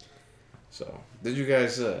 So, did you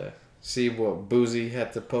guys see what Boozy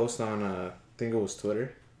had to post on, I think it was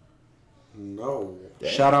Twitter? No.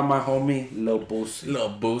 Shout out my homie, Lil Boosie.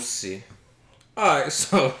 Lil Boosie. Alright,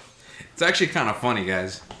 so it's actually kind of funny,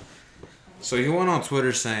 guys. So he went on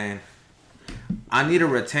Twitter saying, I need a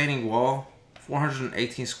retaining wall,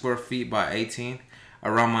 418 square feet by 18,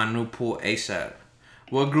 around my new pool ASAP.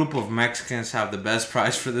 What group of Mexicans have the best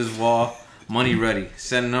price for this wall? Money ready.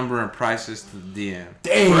 Send number and prices to the DM.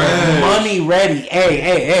 Damn, money ready.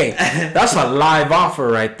 Hey. That's a live offer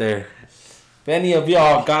right there. If any of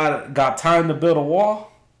y'all got time to build a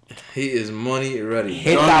wall, he is money ready.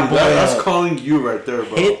 Hit that boy. That's calling you right there,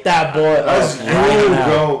 bro. Hit that boy. That's you,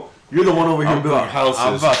 bro. You're the one over here building houses.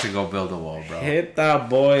 I'm about to go build a wall, bro. Hit that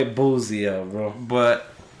boy Boozy up, bro.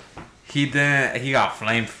 But he got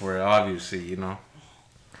flamed for it, obviously, you know.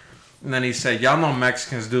 And then he said, y'all know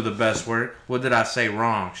Mexicans do the best work. What did I say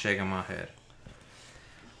wrong? Shaking my head.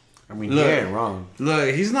 I mean, he ain't wrong.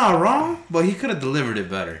 Look, he's not wrong, but he could have delivered it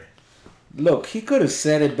better. Look, he could have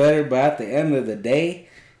said it better, but at the end of the day,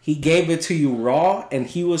 he gave it to you raw, and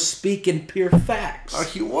he was speaking pure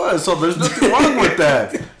facts. He was, so there's nothing wrong with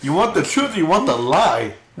that. You want the truth, you want the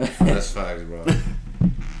lie. That's facts, bro.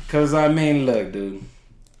 Because, I mean, look, dude.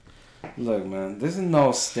 Look, man, this is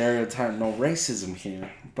no stereotype, no racism here.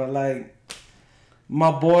 But, like,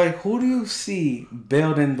 my boy, who do you see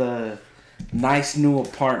building the nice new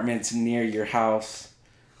apartments near your house?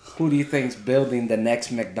 Who do you think's building the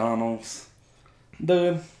next McDonald's?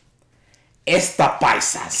 Dude, esta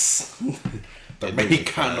paisas. The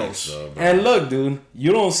Mexicanos. And look, dude,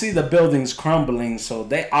 you don't see the buildings crumbling, so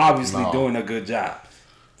they obviously doing a good job.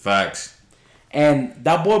 Facts. And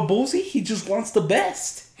that boy Boozy, he just wants the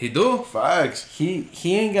best. He do? Facts. He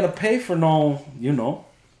ain't gonna pay for no,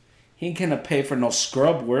 he ain't gonna pay for no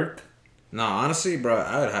scrub work. No, honestly, bro,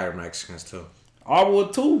 I would hire Mexicans too. I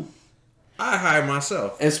would too. I hire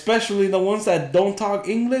myself. Especially the ones that don't talk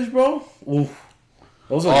English, bro. Ooh.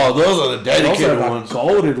 Those are the dedicated ones.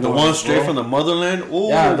 Goated the ones straight from the motherland. Ooh.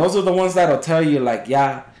 Yeah, those are the ones that'll tell you like,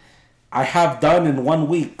 yeah, I have done in 1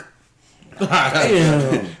 week.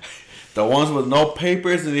 Damn. The ones with no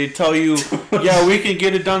papers and they tell you, yeah, we can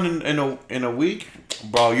get it done in a week.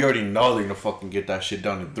 Bro, you already know they're gonna fucking get that shit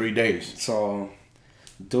done in 3 days. So,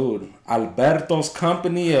 dude, Alberto's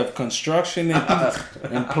company of construction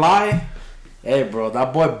and ply. Hey, bro,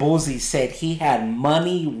 that boy Boozy said he had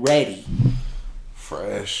money ready.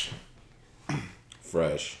 Fresh.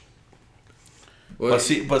 Well,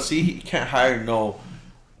 But see, he can't hire no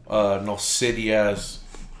city ass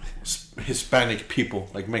Hispanic people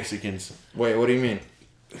like Mexicans. wait, what do you mean?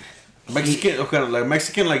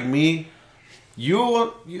 Mexican like me.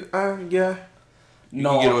 Yeah.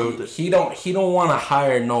 No, he don't want to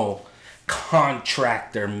hire no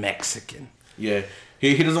contractor Mexican. Yeah.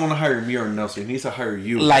 He doesn't want to hire me or Nelson. He needs to hire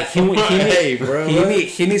you. Like he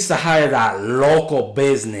needs to hire that local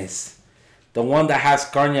business, the one that has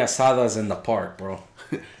carne asadas in the park, bro.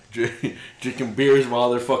 Drinking beers while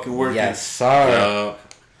they're fucking working. Yes, sir.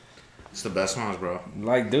 It's the best ones, bro.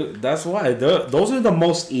 Like, dude, that's why those are the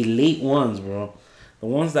most elite ones, bro. The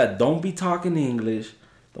ones that don't be talking English,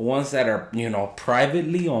 the ones that are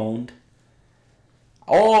privately owned.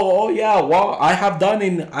 Oh yeah, well I have done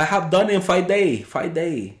in 5 days. 5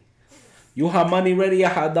 days. You have money ready, I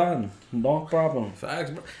have done. No problem. Facts,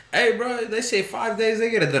 bro. Hey, bro, they say 5 days, they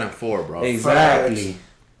get it done in 4, bro. Exactly. Facts.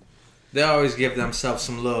 They always give themselves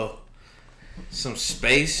some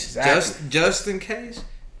space, Exactly. just in case.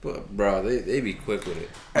 But bro, they be quick with it.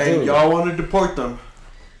 Hey, Dude. y'all want to deport them?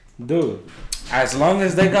 Dude, as long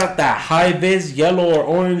as they got that high vis yellow or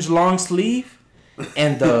orange long sleeve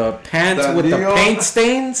and the pants with the paint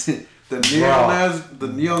stains, the neon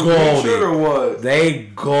goated. shirt or what?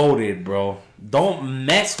 They goated, bro. Don't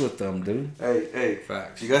mess with them, dude. Hey,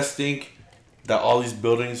 Facts. You guys think that all these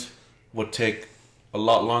buildings would take a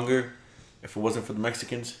lot longer if it wasn't for the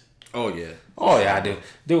Mexicans? Oh yeah. Oh yeah,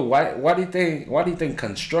 dude. Why do you think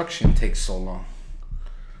construction takes so long?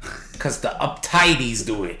 Cause the uptighties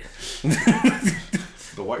do it.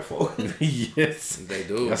 The white folk. Yes, They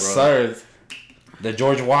do, yes, bro. sir. The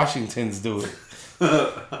George Washingtons do it.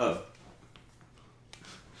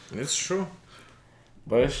 It's true.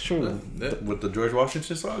 But it's true. With the George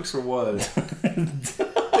Washington socks or what?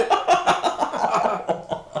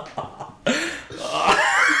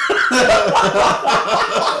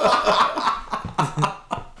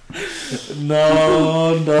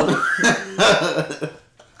 No.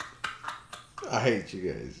 I hate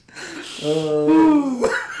you guys.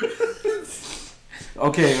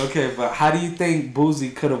 Okay, but how do you think Boozy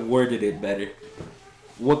could have worded it better?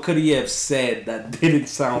 What could he have said that didn't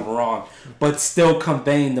sound wrong, but still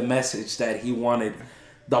conveying the message that he wanted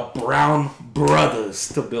the Brown brothers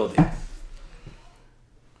to build it?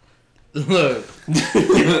 Look, Put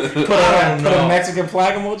a Mexican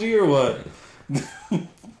flag emoji or what?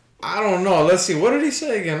 I don't know. Let's see. What did he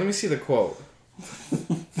say again? Let me see the quote.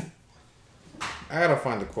 I gotta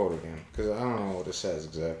find the quote again because I don't know what it says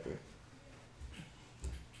exactly.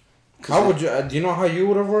 How would you? Do you know how you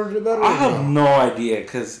would have worded it better? I have no idea,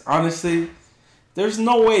 because honestly, there's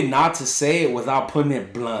no way not to say it without putting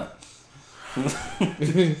it blunt.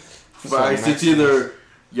 But it's either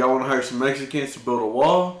y'all want to hire some Mexicans to build a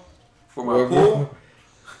wall for my pool.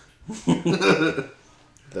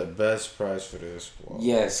 The best price for this wall.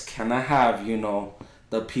 Yes, can I have,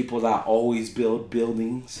 the people that always build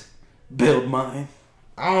buildings build mine?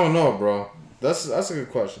 I don't know, bro. That's a good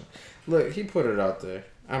question. Look, he put it out there.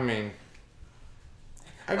 I mean,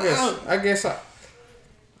 I guess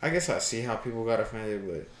I see how people got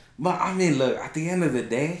offended, But I mean, look, at the end of the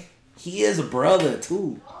day, he is a brother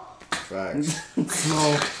too. facts.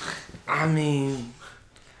 So, I mean,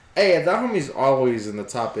 Hey, that homie's always in the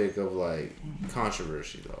topic of like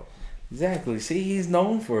controversy though. exactly. See, he's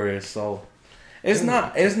known for it, so it's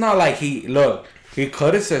not like he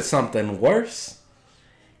could have said something worse.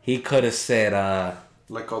 He could have said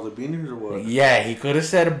Like all the beaners or what? yeah, he could have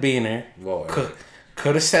said a beaner. Whoa,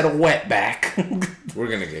 Could have said a wetback. we're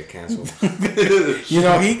gonna get canceled.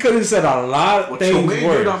 He could have said a lot of What's your things name,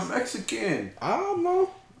 worse. dude? I'm Mexican.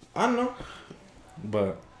 I know.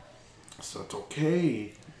 But So it's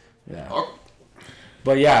okay. yeah. Oh.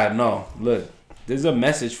 But yeah, no. Look, there's a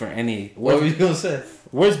message for any. What were you gonna say?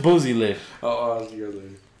 Where's Boozy live? Oh, I was the other.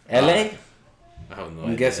 L.A. I don't know.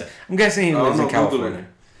 I'm guessing he I don't lives in know, California. Google it.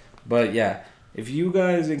 But yeah, if you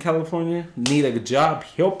guys in California need a job,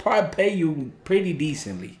 he'll probably pay you pretty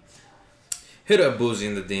decently. Hit up Boozy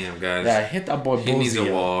in the DM, guys. Yeah, hit that boy Boozy. He needs a up.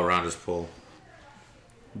 wall around his pool.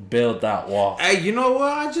 build that wall. Hey, you know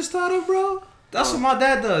what I just thought of, bro? That's what my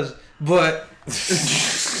dad does. But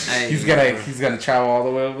hey, He's gonna travel all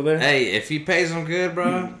the way over there. Hey, if he pays him good,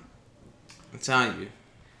 bro, I'm telling you,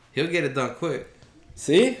 he'll get it done quick.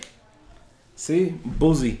 See,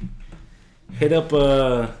 Boozy, hit up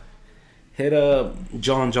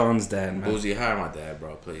John's dad, man. Boozy, hire my dad,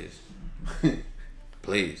 bro, please.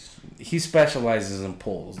 Please. He specializes in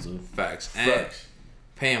pools, dude. Facts. And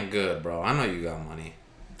pay him good, bro. I know you got money.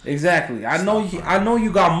 Exactly. I know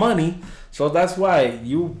you got money, so that's why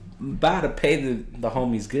you better pay the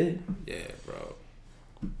homies good. Yeah, bro.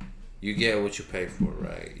 You get what you pay for,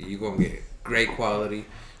 right? You gonna get great quality.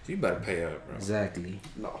 So you better pay up, bro. Exactly.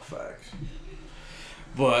 No, facts.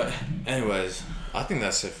 But anyways, I think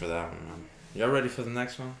that's it for that one, man. Y'all ready for the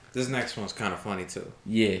next one? This next one's kind of funny too.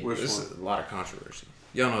 Yeah. This is a lot of controversy.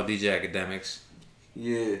 Y'all know DJ Akademiks.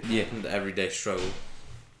 Yeah. The everyday struggle.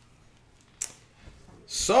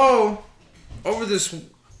 So, over this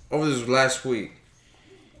last week,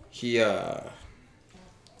 he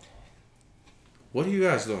what are you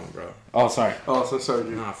guys doing, bro? Oh, sorry. Oh, so sorry,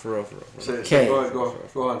 dude. Nah, for real. Okay.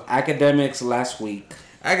 Go on. Akademiks last week.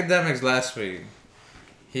 Akademiks last week,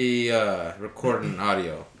 he recorded an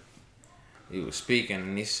audio. He was speaking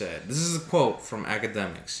and he said, this is a quote from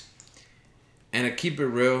Akademiks. And to keep it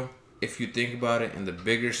real, if you think about it in the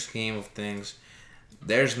bigger scheme of things,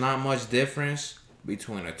 there's not much difference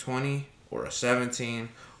between a 20 or a 17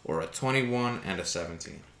 or a 21 and a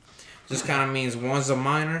 17. Just kind of means one's a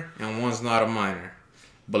minor and one's not a minor.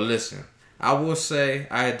 But listen, I will say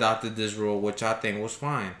I adopted this rule, which I think was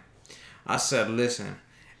fine. I said, listen,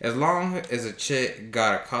 as long as a chick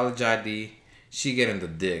got a college ID, she getting the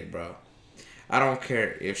dick, bro. I don't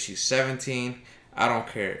care if she's 17. I don't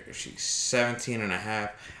care if she's 17 and a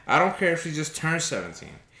half. I don't care if she just turned 17.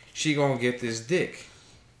 She gonna get this dick.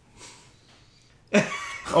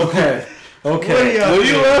 Okay. What are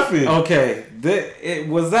you laughing? Okay.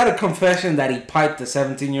 Was that a confession that he piped the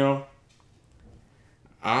 17-year-old?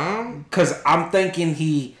 Cause I'm thinking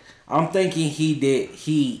he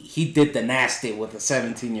did the nasty with a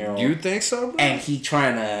 17-year-old. You think so, bro? And he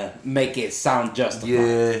trying to make it sound justified.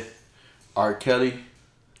 Yeah. R. Kelly.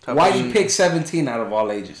 Why you pick 17 out of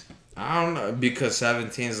all ages? I don't know, because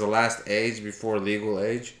 17 is the last age before legal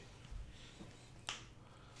age.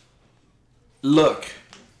 Look,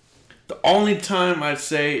 the only time I'd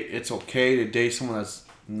say it's okay to date someone that's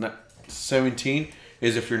 17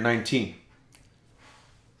 is if you're 19.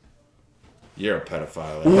 You're a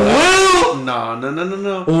pedophile. Well, no.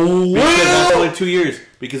 Because that's only 2 years.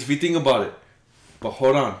 Because if you think about it, but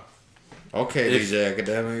hold on. Okay, DJ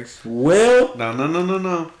Akademiks. Well,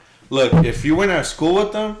 No. Look, if you went to school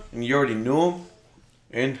with them and you already knew them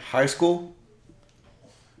in high school,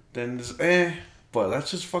 then it's but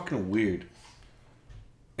that's just fucking weird.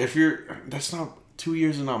 That's not 2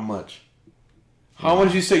 years is not much. How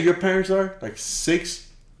much you say your parents are? Like 6,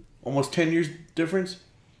 almost 10 years difference.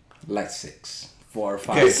 like 6, 4 or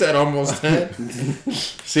 5. He said almost 10.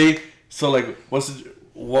 See, so like,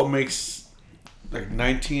 what makes like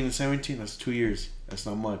 19 and 17? That's 2 years. That's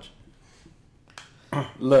not much.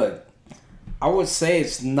 Look, I would say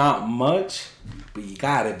it's not much, but you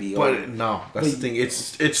gotta be. But no, that's the thing.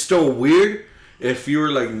 It's still weird if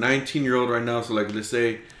you're like 19-year-old right now. So like, let's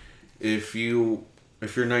say if you're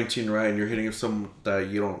 19, right, and you're hitting up someone that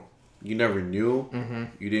you never knew,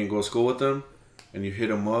 you didn't go to school with them, and you hit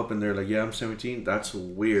them up and they're like, yeah, I'm 17. That's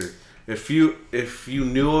weird. If you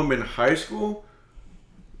knew them in high school,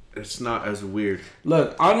 it's not as weird.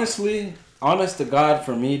 Look, honest to God,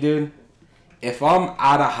 for me, dude, if I'm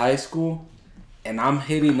out of high school and I'm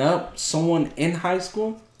hitting up someone in high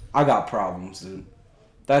school, I got problems, dude.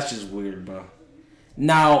 That's just weird, bro.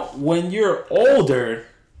 Now, when you're older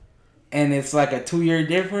and it's like a 2-year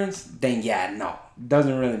difference, then yeah, no,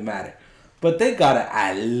 doesn't really matter. But they gotta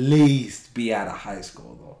at least be out of high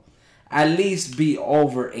school, though. At least be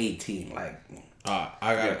over 18, like. I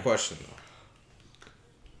got a question though.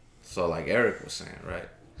 So like Eric was saying, right?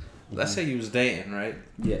 Let's say you was dating, right?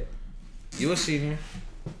 Yeah. You a senior.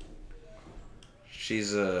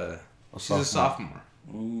 She's a sophomore.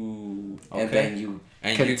 Ooh. Okay. And then you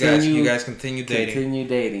guys continue dating. Continue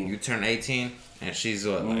dating. You turn 18 and she's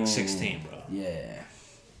like 16, bro. Yeah.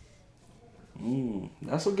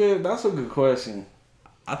 That's a good question.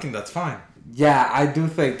 I think that's fine. Yeah, I do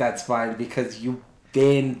think that's fine because you've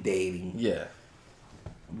been dating. Yeah.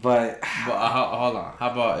 But hold on.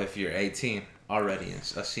 How about if you're 18 already and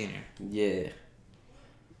a senior? Yeah.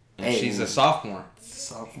 And she's a sophomore.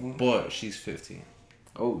 Sophomore? But she's 15.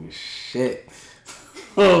 Oh, shit.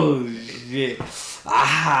 Oh, shit.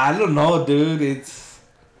 I don't know, dude.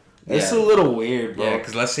 It's a little weird, bro. Yeah,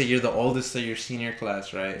 because let's say you're the oldest of your senior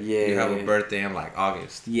class, right? Yeah. You have a birthday in like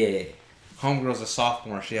August. Yeah. Homegirl's a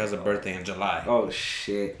sophomore. She has a birthday in July. Oh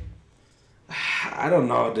shit. I don't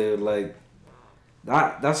know, dude. Like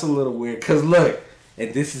that's a little weird. Cause look,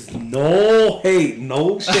 and this is no hate,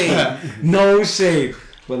 no shade, no shade.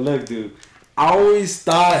 But look, dude, I always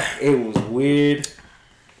thought it was weird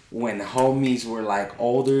when homies were like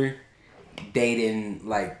older dating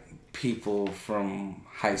like people from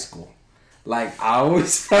high school. Like I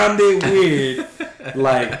always found it weird,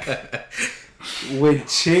 like when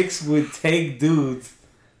chicks would take dudes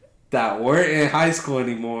that weren't in high school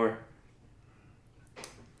anymore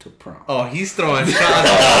to prom. Oh, he's throwing shots.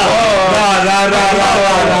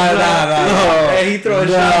 No. Hey, he throwing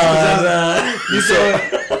shots.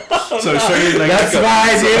 So you're like That's why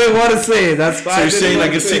I didn't want to say it. That's why. So you're saying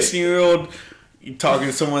like a 16-year-old, you're talking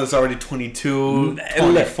to someone that's already 22,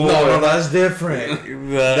 24. No, that's different.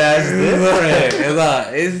 That's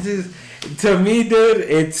different. It's just, to me, dude.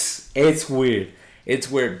 It's weird. It's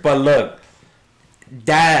weird. But look,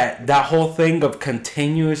 that whole thing of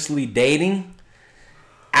continuously dating.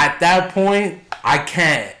 At that point, I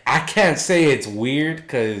can't say it's weird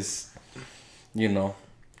because, you know,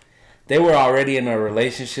 they were already in a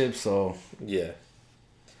relationship, so Yeah.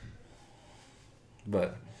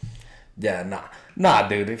 But yeah, nah,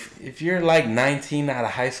 dude. If you're like 19 out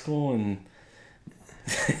of high school and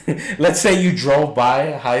let's say you drove by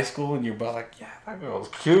a high school and you're about like, yeah, that girl's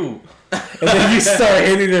cute, and then you start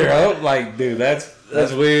hitting her up, like, dude, that's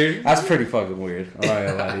weird. That's pretty fucking weird. I'm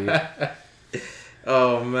not gonna lie to you.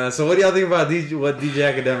 Oh man, so what do y'all think about what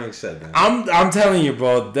DJ Akademiks said then? I'm telling you,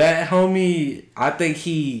 bro, that homie, I think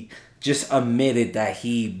he just admitted that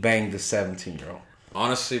he banged a 17-year-old.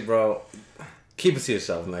 Honestly, bro, keep it to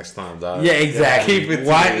yourself next time, dog. Yeah, exactly. Keep it to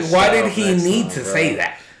why yourself did he next need time, to bro. say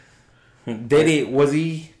that?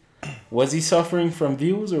 Was he suffering from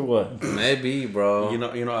views or what? Maybe, bro. You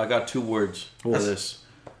know, I got 2 words for What's- this.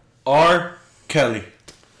 R. Kelly.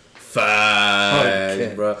 Facts,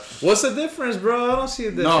 Okay. bro. What's the difference, bro? I don't see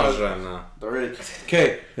a difference right now.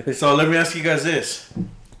 Okay, so let me ask you guys this: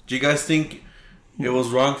 do you guys think it was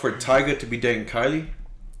wrong for Tyga to be dating Kylie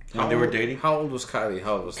when they were dating? How old was Kylie?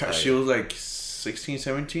 How old was Tiger? She was like 16,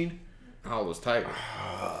 17. How old was Tiger?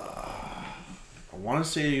 I want to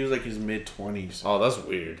say he was like his mid-20s. Oh, that's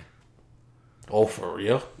weird. Oh, for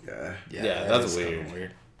real? Yeah. Yeah, that's is kinda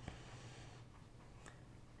weird.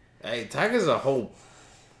 Hey, Tiger's a whole.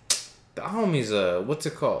 The homie's a what's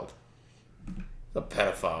it called? A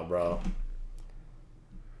pedophile, bro.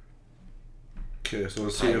 Okay, so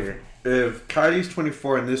let's see Tiger. if Kylie's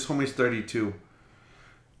 24 and this homie's 32.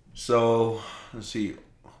 So let's see,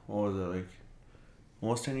 what was it, like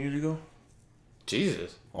almost 10 years ago?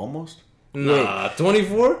 Jesus. Almost. Nah,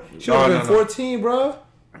 24? She would have been 14, bro.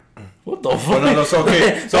 What the fuck? No. So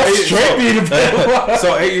okay, so That's straight being a pedophile.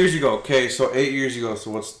 so 8 years ago. Okay, so 8 years ago.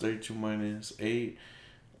 So what's 32 minus 8?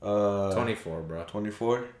 24, bro.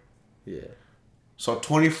 24. Yeah. So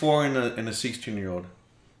 24 and a 16-year-old.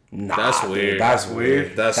 Nah, That's dude, weird. that's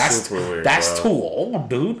weird. That's super weird, That's bro. too old,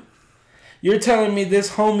 dude. You're telling me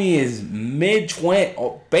this homie is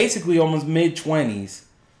basically almost mid-20s,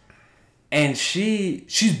 and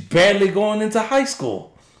she's barely going into high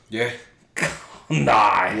school. Yeah.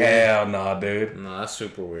 Nah, hell no, dude. No, that's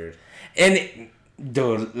super weird. And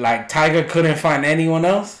dude, like Tiger couldn't find anyone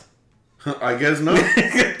else. I guess not.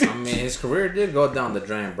 I mean, his career did go down the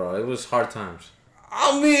drain, bro. It was hard times.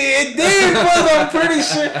 I mean, it did, but I'm pretty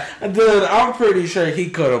sure, dude. I'm pretty sure he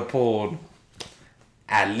could have pulled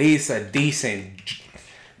at least a decent,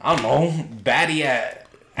 I don't know, baddie at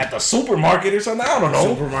the supermarket or something. I don't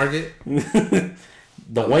know. Supermarket,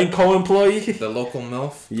 The Winco employee. the local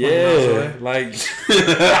MILF. 20 Yeah, miles like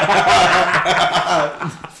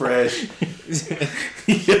Fresh.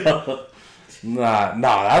 yeah. Nah,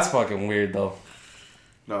 that's fucking weird though.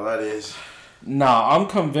 No, that is. Nah, I'm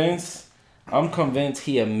convinced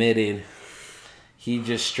he admitted. He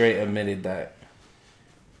just straight admitted that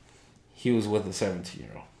he was with a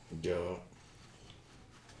 17-year-old. Yo.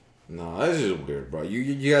 No, that's just weird, bro.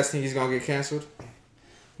 You guys think he's gonna get canceled?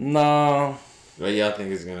 No. Or y'all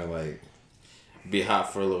think it's gonna like be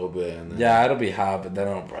hot for a little bit and then Yeah, it'll be hot, but then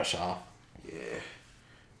it'll brush off. Yeah.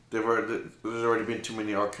 There's already been too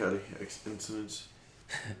many R. Kelly incidents.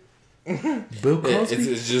 Bill Cosby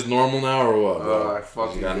it's just normal now or what? Bro? I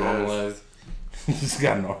fucking It got guess. normalized, just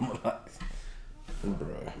got normalized. bro.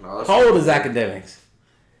 No, that's How old is Akademiks?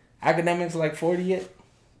 Akademiks like 40 yet?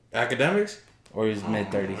 Academics? Or he's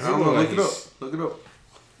mid-30s? I don't know. Like Look it up. he's- Look it up.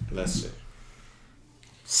 Let's see.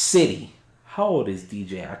 City. How old is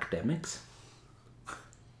DJ Akademiks?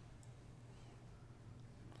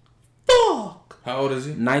 How old is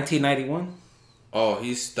he? 1991. Oh,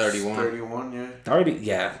 he's 31. 31, yeah. 30.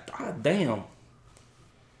 Yeah. God damn.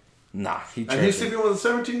 Nah, he tripping. And he's sleeping with a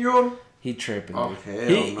 17-year-old? He tripping. Oh, Dude.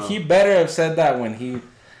 hell no. He better have said that when he,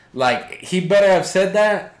 like, he better have said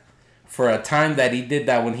that for a time that he did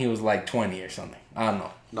that when he was like 20 or something. I don't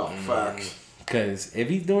know. No, facts. Because if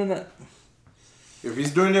he's doing that, If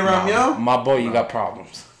he's doing it around meow, my boy, you got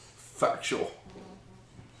problems. factual.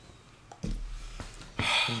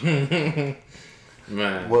 Man.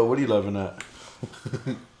 What are you laughing at?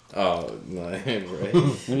 Oh, no, right.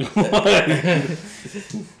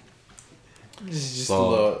 Just So, a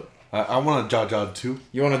little. I want a Jaja too.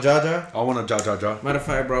 You want a Jaja? I want a Jaja. Matter of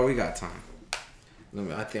fact, bro, we got time.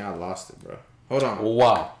 I think I lost it, bro. Hold on.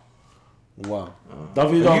 Wow.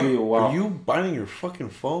 WWE, Are you biting your fucking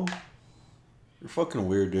phone? You're fucking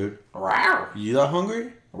weird, dude. Wow. You that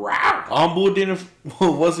hungry? Wow.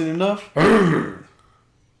 Ambu wasn't enough?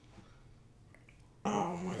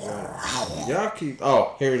 Oh my god. Y'all keep.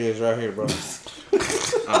 Oh, here it is, right here, bro.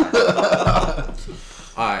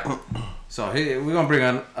 Alright. So here we're gonna bring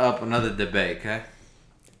up another debate, okay?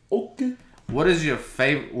 Okay. What is your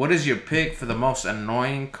pick for the most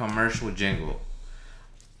annoying commercial jingle?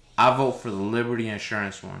 I vote for the Liberty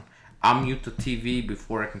Insurance one. I'll mute the TV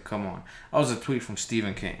before it can come on. That was a tweet from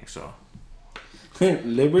Stephen King, so.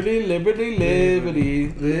 Liberty, liberty, liberty,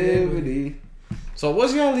 liberty. So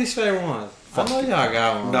what's your least favorite one? I know y'all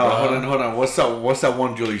got one. No, bro. hold on. What's that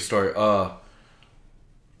one Julie story? Fuck,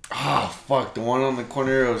 the one on the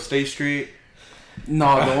corner of State Street.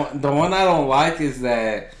 No, the one I don't like is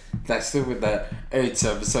that stupid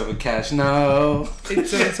 877 cash no.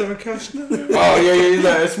 877 cash now. Oh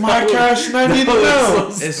yeah. It's my cash and I need it now.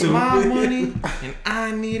 It's my money and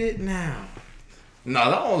I need it now.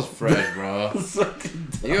 No, that one's fresh, bro.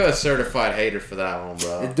 You're a certified hater for that one,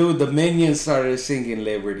 bro. Dude, the Minions started singing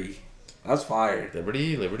Liberty. That's fire.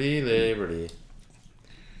 Liberty, liberty, liberty.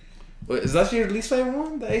 Wait, is that your least favorite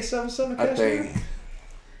one? The 877 cash I think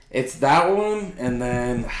it's that one, and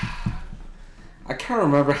then I can't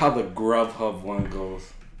remember how the Grubhub one goes.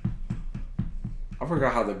 I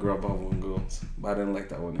forgot how the Grubhub one goes, but I didn't like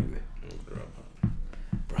that one either.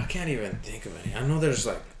 Bro, I can't even think of any. I know there's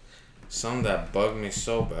like some that bug me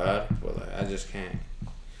so bad, but like I just can't.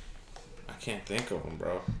 I can't think of them,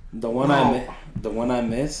 bro. The one I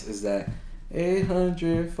miss is that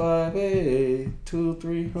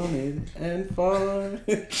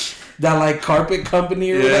 800-588-2305. That like carpet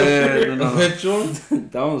company or whatever. No. Which one?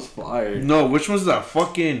 That was fire. No, which one's that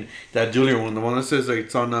fucking that Julian one? The one that says like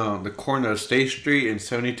it's on the corner of State Street and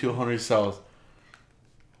 7200 South.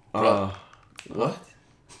 What?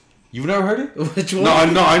 You've never heard it? Which one?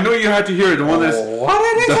 No, I know you had to hear it. The one that's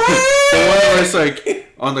What did it the say? one where it's like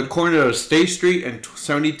on the corner of State Street and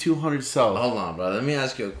 7200 South. Hold on, bro. Let me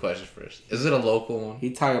ask you a question first. Is it a local one?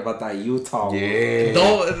 He talking about that Utah one. Yeah.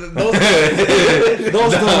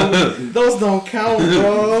 Those don't count,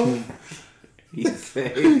 bro. He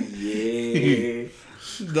said, yeah.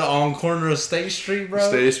 The on corner of State Street, bro.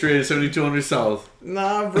 State Street and 7200 South.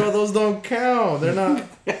 Nah, bro. Those don't count. They're not.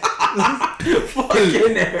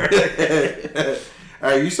 Fucking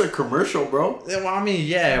Hey, you said commercial, bro. Well, I mean,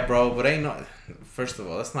 yeah, bro, but ain't no. First of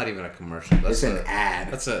all, that's not even a commercial. That's It's an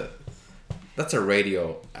ad. That's a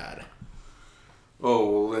radio ad. Oh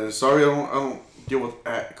well, then sorry, I don't deal with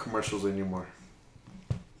ad commercials anymore.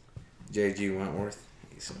 JG Wentworth.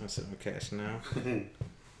 He's selling cash now.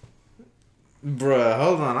 Bruh,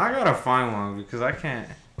 hold on. I gotta find one because I can't.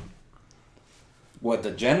 What,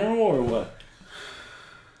 the general or what?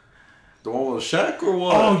 The one with Shaq or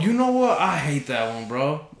what? Oh, you know what? I hate that one,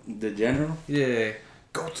 bro. The general? Yeah.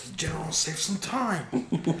 Go to the general and save some time.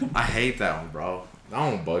 I hate that one, bro. That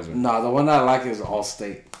one bugs me. Nah, the one I like is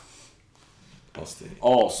Allstate. Allstate.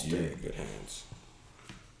 Allstate. You're in good hands.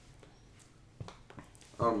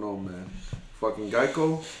 I don't know, man. Fucking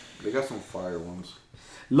Geico, they got some fire ones.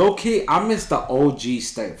 Low key, I miss the OG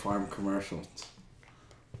State Farm commercials.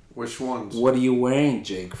 Which ones? What are you wearing,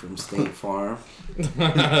 Jake, from State Farm?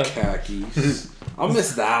 Khakis. I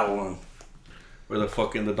miss that one. Or the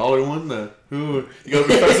fucking the dollar one? You gotta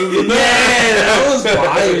be faster than Yeah, that. that was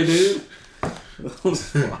fire, dude. That was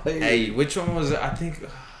fire. Hey, which one was it? I think.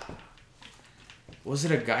 Was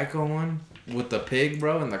it a Geico one? With the pig,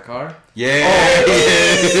 bro, in the car? Yeah.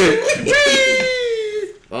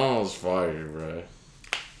 That one was fire, bro.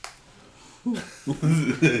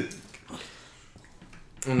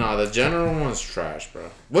 Nah, the general one's trash, bro.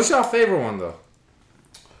 What's your favorite one, though?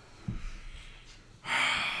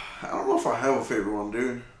 I don't know if I have a favorite one,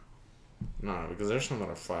 dude. Nah, because there's some that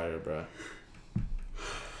are fire, bro.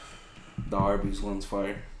 The Arby's one's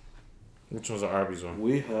fire. Which one's the Arby's one?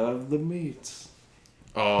 We have the meats.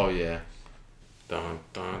 Oh yeah. Dun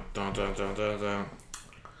dun dun dun dun dun dun.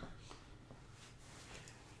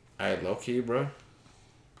 Alright, low key, bro.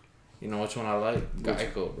 You know which one I like?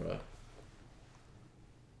 Geico, bro.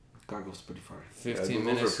 Goggles pretty fire. 15 those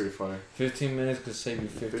minutes. are pretty fire. 15 minutes could save you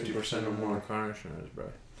 50% or more on car insurance, bro.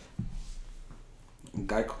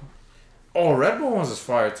 Geico. Oh, Red Bull ones is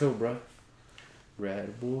fire too, bro.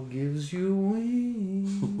 Red Bull gives you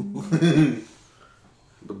wings.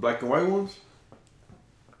 The black and white ones?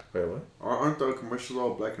 Wait, what? Aren't the commercials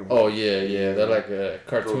all black and white? Oh yeah. They're like a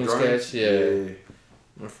cartoon Those drawings? sketch. Yeah.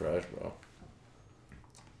 We're fresh, bro.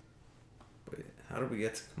 Wait, how did we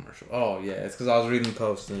get to commercial? Oh yeah, it's because I was reading the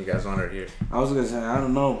post and you guys wanted to hear. I was gonna say I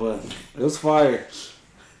don't know, but it was fire.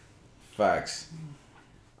 Facts.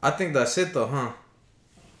 I think that's it though, huh?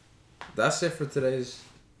 That's it for today's.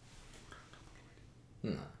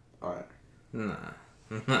 Nah. Alright. Nah.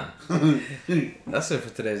 That's it for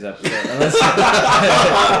today's episode.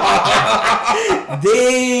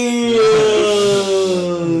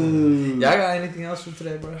 Damn. Y'all got anything else for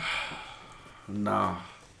today, bro? Nah.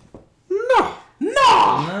 No.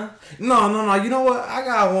 Nah? No. You know what? I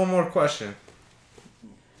got one more question.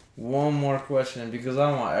 One more question because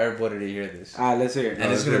I want everybody to hear this. Alright, let's hear it.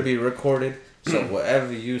 And it's going to be recorded. So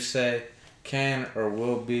whatever you say can or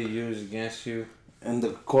will be used against you In the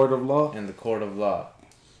court of law. in the court of law.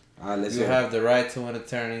 Alright, let's You hear have the right to an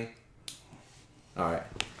attorney. Alright.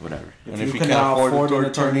 Whatever. it. And If you cannot afford an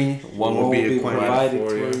attorney, one will be acquainted. provided for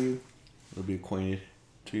for you. you. Will be acquainted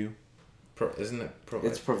to you. Isn't it provided?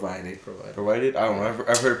 It's provided. Provided? I don't know.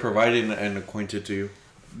 I've heard provided and acquainted to you.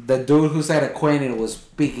 The dude who said acquainted was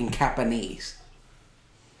speaking Japanese.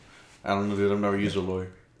 I don't know, dude. I've never used a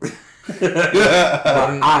lawyer. Let's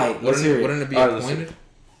hear it. Wouldn't it be Alright, let's appointed?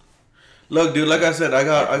 Look, dude. Like I said, I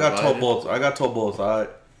got Provided? told both. I got told both. Alright.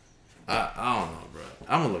 I don't know, bro.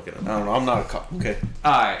 I'm gonna look it up. I don't know. I'm not a cop. Okay.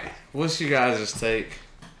 Alright. What's your guys' take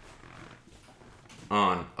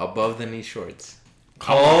on above the knee shorts?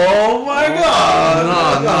 Oh my god!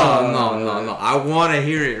 No. I want to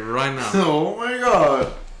hear it right now. Oh my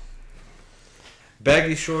god!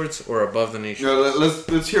 Baggy shorts or above the knee Yeah, shorts?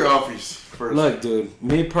 let's hear Alfie's first. Look, dude.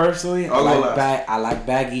 Me personally, I'll go last. I like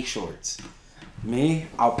baggy shorts. Me,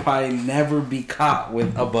 I'll probably never be caught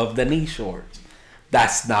with above the knee shorts.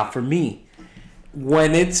 That's not for me.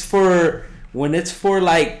 When it's for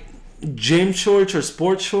like gym shorts or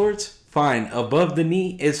sports shorts, fine. Above the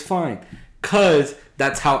knee is fine, cause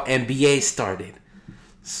that's how NBA started.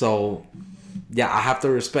 So, yeah, I have to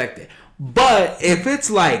respect it. But if it's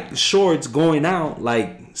like shorts going out,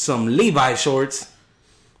 like some Levi shorts,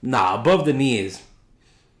 nah, above the knee is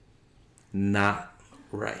not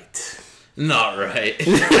right. Not right.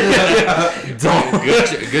 Don't.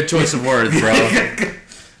 Good choice of words, bro.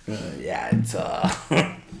 Yeah, it's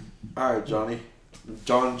Alright, Johnny.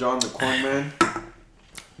 John the corn man.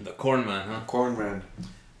 The corn man, huh? Corn man.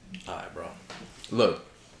 Alright, bro. Look.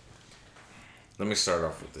 Let me start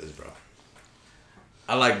off with this, bro.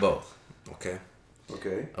 I like both. Okay.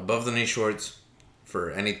 Okay. Above the knee shorts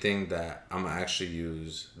for anything that I'm gonna actually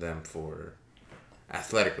use them for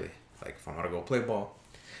athletically. Like if I'm gonna go play ball,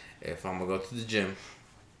 if I'm gonna go to the gym,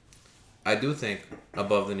 I do think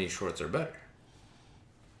above the knee shorts are better.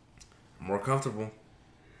 More comfortable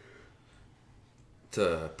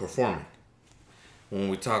to performing. When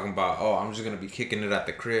we're talking about, oh, I'm just gonna be kicking it at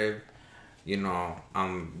the crib, you know,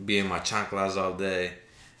 I'm being my chanclas all day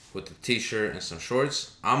with the t-shirt and some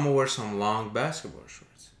shorts, I'm gonna wear some long basketball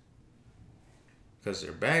shorts. Because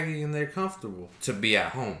they're baggy and they're comfortable to be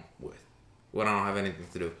at home with when I don't have anything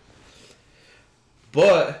to do.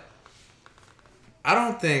 But I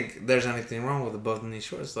don't think there's anything wrong with above the knee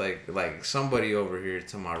shorts. Like somebody over here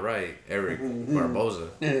to my right, Eric Barboza.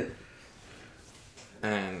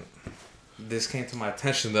 And this came to my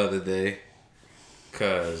attention the other day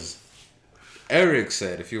because Eric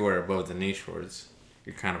said if you wear above the knee shorts,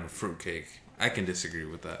 you're kind of a fruitcake. I can disagree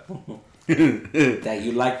with that. that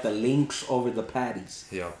you like the links over the patties.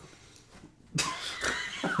 Yo.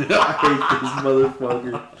 I hate this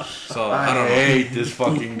motherfucker. So I I don't know. hate this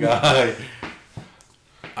fucking guy.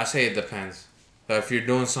 I say it depends. If you're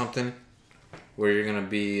doing something where you're gonna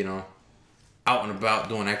be, you know, out and about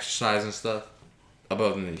doing exercise and stuff,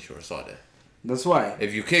 above the knee shorts all day. That's why.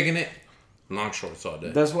 If you're kicking it, long shorts all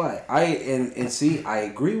day. That's why. And see, I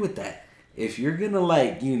agree with that. If you're gonna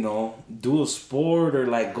like, you know, do a sport or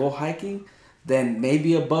like go hiking, then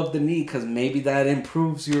maybe above the knee, because maybe that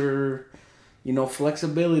improves your, you know,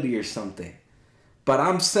 flexibility or something. But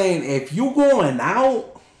I'm saying if you going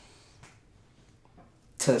out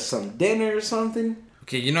to some dinner or something.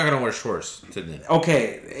 Okay, you're not gonna wear shorts to dinner.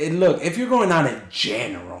 Okay, look, if you're going out in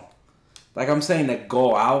general, Like I'm saying to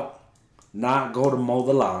go out, not go to mow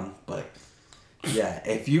the lawn, but yeah,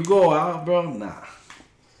 if you go out, bro, nah.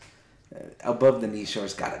 Above the knee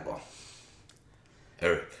shorts gotta go.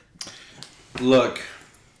 Eric. Look,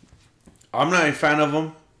 I'm not a fan of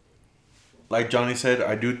them. Like Johnny said,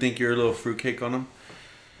 I do think you're a little fruitcake on them.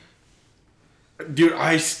 Dude,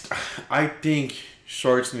 I think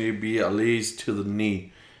shorts need to be at least to the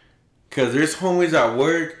knee. Because there's homies at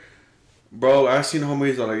work, bro, I've seen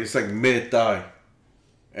homies that it's like mid-thigh.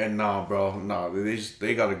 And nah, bro, nah,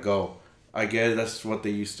 they gotta go. I guess that's what they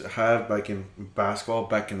used to have back in basketball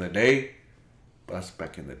back in the day. But that's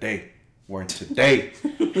back in the day. We're in today.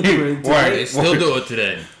 They still do it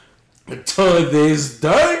today. To this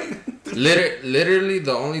day. Literally,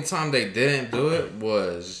 the only time they didn't do it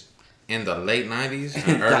was in the late 90s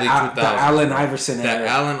and early 2000s. The Allen Iverson era. The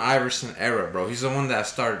Allen Iverson era, bro. He's the one that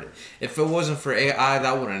started it. If it wasn't for AI,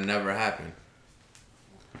 that would have never happened.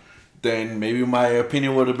 Then maybe my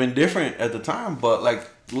opinion would have been different at the time. But, like,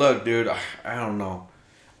 look, dude, I don't know.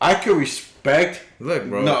 I can respect... Look,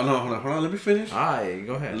 bro. No, hold on. Let me finish. Alright,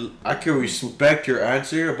 go ahead. I can respect your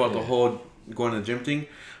answer about the whole going to the gym thing.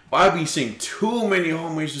 But I've been seeing too many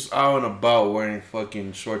homies just out and about wearing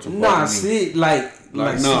fucking shorts. Nah, see,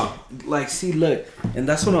 no. See, look, and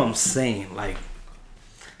that's what I'm saying. Like,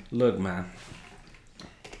 look, man,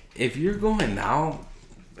 if you're going out,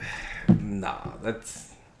 nah,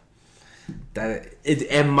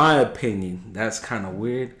 in my opinion, that's kind of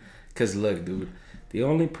weird. Cause look, dude, the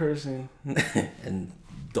only person, and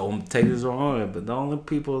don't take this wrong, but the only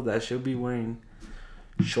people that should be wearing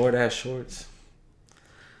short ass shorts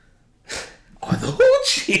are the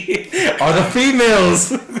hoochie, are the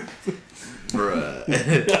females. Bruh.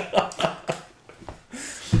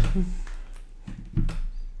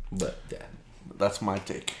 But yeah, that's my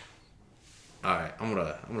take. Alright, I'm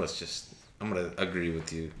gonna agree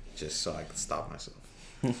with you just so I can stop myself.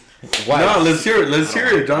 Why? No, let's hear it. Let's hear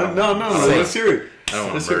it, John. No, let's hear it. I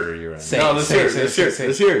don't want to murder you right now. No, let's hear it. Let's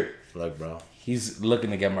hear it. Look, bro. he's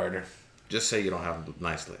looking to get murdered. Just say you don't have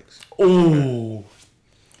nice legs. Ooh.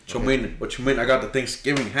 What you mean? I got the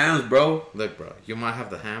Thanksgiving hams, bro. Look, bro. You might have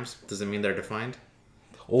the hams. Doesn't mean they're defined.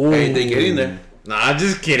 Ooh. Hey, they get in there. Nah, I'm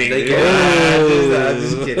just kidding. They Dude. get I'm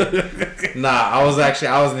just kidding. Nah, I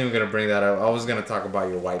wasn't even gonna bring that up. I was gonna talk about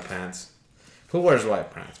your white pants. Who wears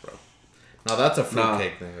white pants, bro? No, that's a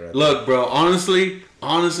fruitcake thing, right? Look, bro. Honestly,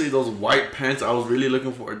 those white pants, I was really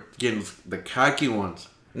looking for getting the khaki ones.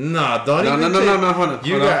 Nah, don't No, even. no. Hold on.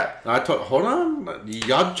 Hold on.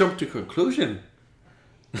 Y'all jumped to conclusion.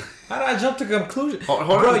 How did I jump to conclusion? Hold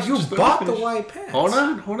bro, on, you just let me bought the finish. white pants. Hold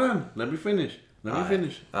on. Let me finish.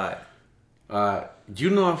 Alright. You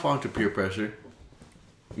know I fall into peer pressure.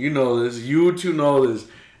 You know this. You two know this.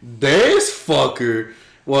 This fucker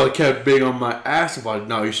kept big on my ass about it.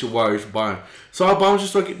 No, you should buy him. So I bought him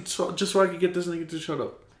just so I could get this nigga to shut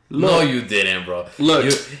up. No, you didn't, bro.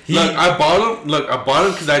 I bought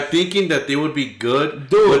them because I'm thinking that they would be good,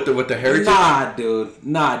 dude, with the heritage.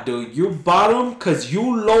 Nah, dude. You bought them because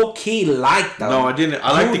you low key like them. No, I didn't.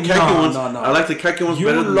 I like the khaki ones. No. I like the khaki ones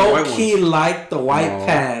better than the white ones. You low key like the white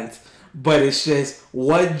pants, but it's just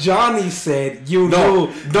what Johnny said. Johnny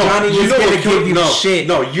was gonna give you shit.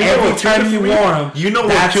 No, you know every time you wore them. You know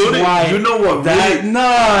what killed it? You know what really?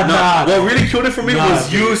 Nah. What really killed it for me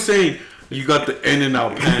was you saying. You got the in and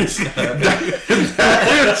out pants.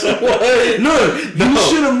 That's what. Look, you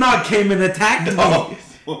should have not came and attacked me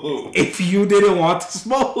if you didn't want to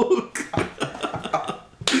smoke.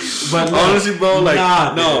 But honestly, bro, like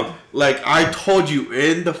I told you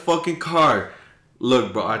in the fucking car.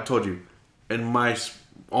 Look, bro, I told you in my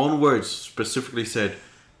own words specifically said,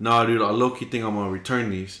 "Nah, dude, I low-key think I'm gonna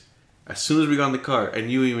return these." As soon as we got in the car,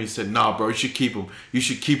 and you even said, "Nah, bro, you should keep them. You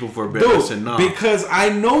should keep them for a bit." Dude, I said, "Nah," because I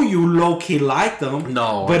know you low key like them.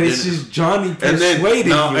 No, but it's just Johnny persuaded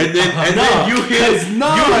you. And then you hit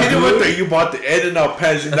it with the you bought the in and out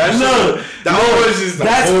pants. That's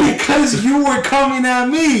because you were coming at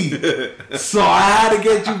me, so I had to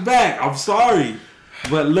get you back. I'm sorry.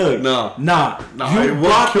 But look, you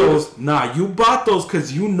bought those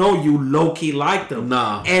because you know you low key like them.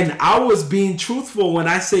 Nah, and I was being truthful when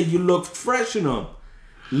I said you looked fresh in them.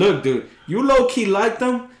 Look, dude, you low key like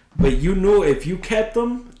them, but you knew if you kept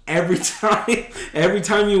them every time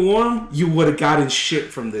you wore them, you would have gotten shit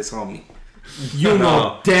from this homie. You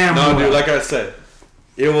know damn well. Dude, like I said,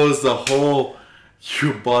 it was the whole.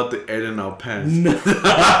 You bought the in and out pants. That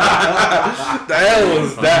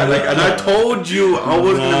was that. Like, and I told you I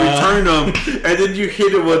was gonna return them, and then you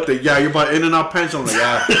hit it with the you bought in and out pants. I'm like,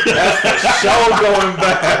 that's the show going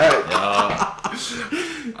back.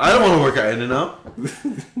 I don't want to work at In and Out.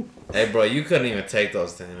 Hey, bro, you couldn't even take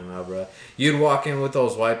those to him, bro. You'd walk in with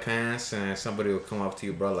those white pants, and somebody would come up to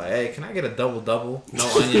you, bro, like, hey, can I get a double? No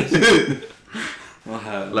onions.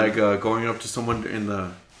 Like going up to someone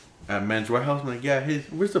at Men's Warehouse, I'm like, yeah,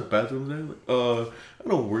 where's the bathroom there? Like, I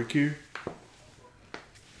don't work here.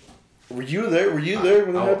 Were you there?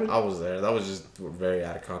 When that happened? I was there. That was just very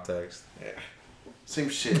out of context. Yeah. Same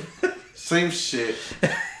shit. Same shit.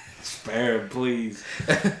 Spare, please.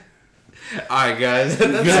 Alright, guys.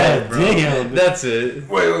 That's God it, bro. damn. That's it.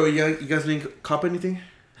 Wait, you guys didn't cop anything?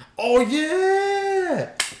 Oh,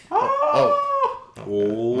 yeah. Oh.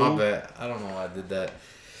 My bad. I don't know why I did that.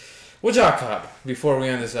 What y'all cop before we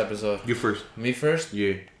end this episode? You first. Me first?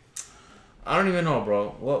 Yeah. I don't even know, bro.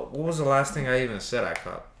 What was the last thing I even said I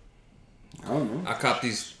copped? I don't know. I copped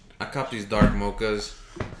these dark mochas.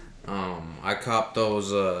 I copped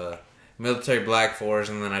those military black 4s,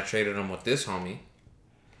 and then I traded them with this homie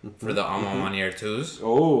for the Almamanier 2s.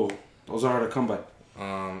 Oh, those are hard to come by.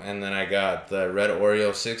 And then I got the red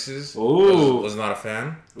Oreo 6s. Oh. Was not a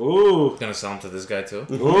fan. Oh. Gonna sell them to this guy too.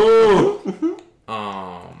 Oh.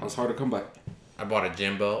 That's hard to come by. I bought a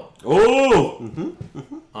gym belt. Oh.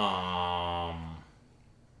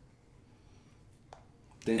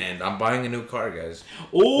 And I'm buying a new car, guys.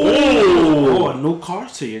 Oh, a new car.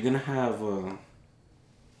 So you're gonna have a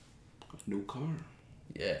new car.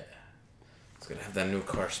 Yeah. It's gonna have that new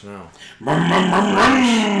car smell. I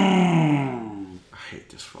hate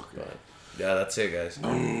this fucker. But yeah, that's it, guys.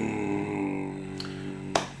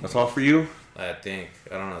 That's all for you? I think.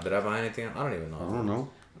 I don't know. Did I buy anything? I don't even know. I don't know.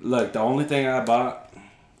 Look, the only thing I bought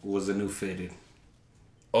was a new fitted.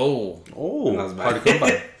 Oh. Oh, That was bad. hard to come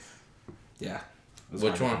by. Yeah.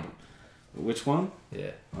 Which one? Which one?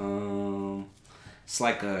 Yeah. It's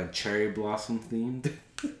like a cherry blossom themed.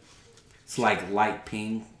 It's like light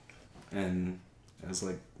pink, and it has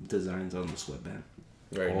like designs on the sweatband.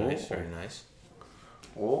 Very nice. Very nice.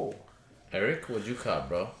 Oh. Eric, what'd you cop,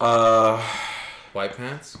 bro? White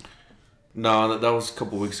pants? No, that was a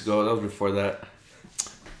couple weeks ago. That was before that.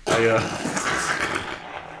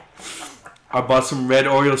 I bought some red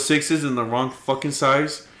Oreo 6s in the wrong fucking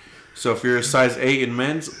size. So if you're a size 8 in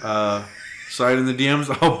men's, slide in the DMs.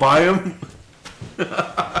 I'll buy them.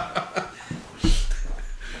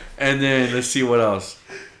 And then let's see what else.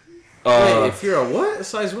 Wait, if you're a what? A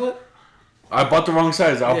size what? I bought the wrong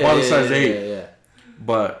size. I bought a size 8. Yeah.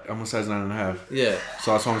 But I'm a size 9.5. Yeah.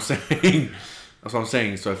 So that's what I'm saying. That's what I'm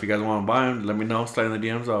saying. So if you guys want to buy them, let me know. Slide in the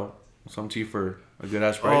DMs. I'll some to you for a good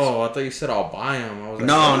ass price. Oh, I thought you said I'll buy them. I was like,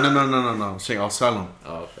 No. I'm saying I'll sell them.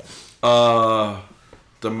 Oh, okay.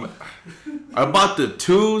 I bought the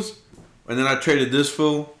 2s, and then I traded this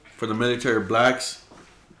fool for the military blacks.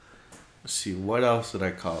 Let's see, what else did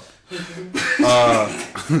I cop?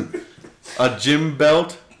 A gym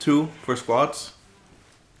belt too for squats.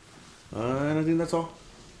 And I think that's all.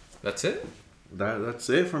 That's it? That's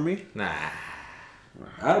it for me. Nah.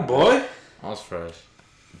 Ah, boy. That was fresh.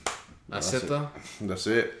 That's it, though? That's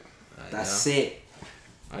it. That's it.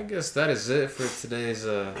 I guess that is it for today's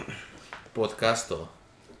podcasto.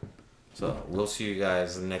 So we'll see you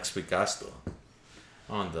guys next week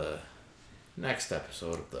on the next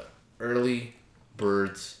episode of the Early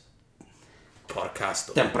Birds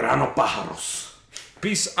Podcasto. Temprano pájaros.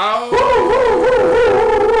 Peace out.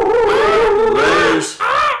 Later.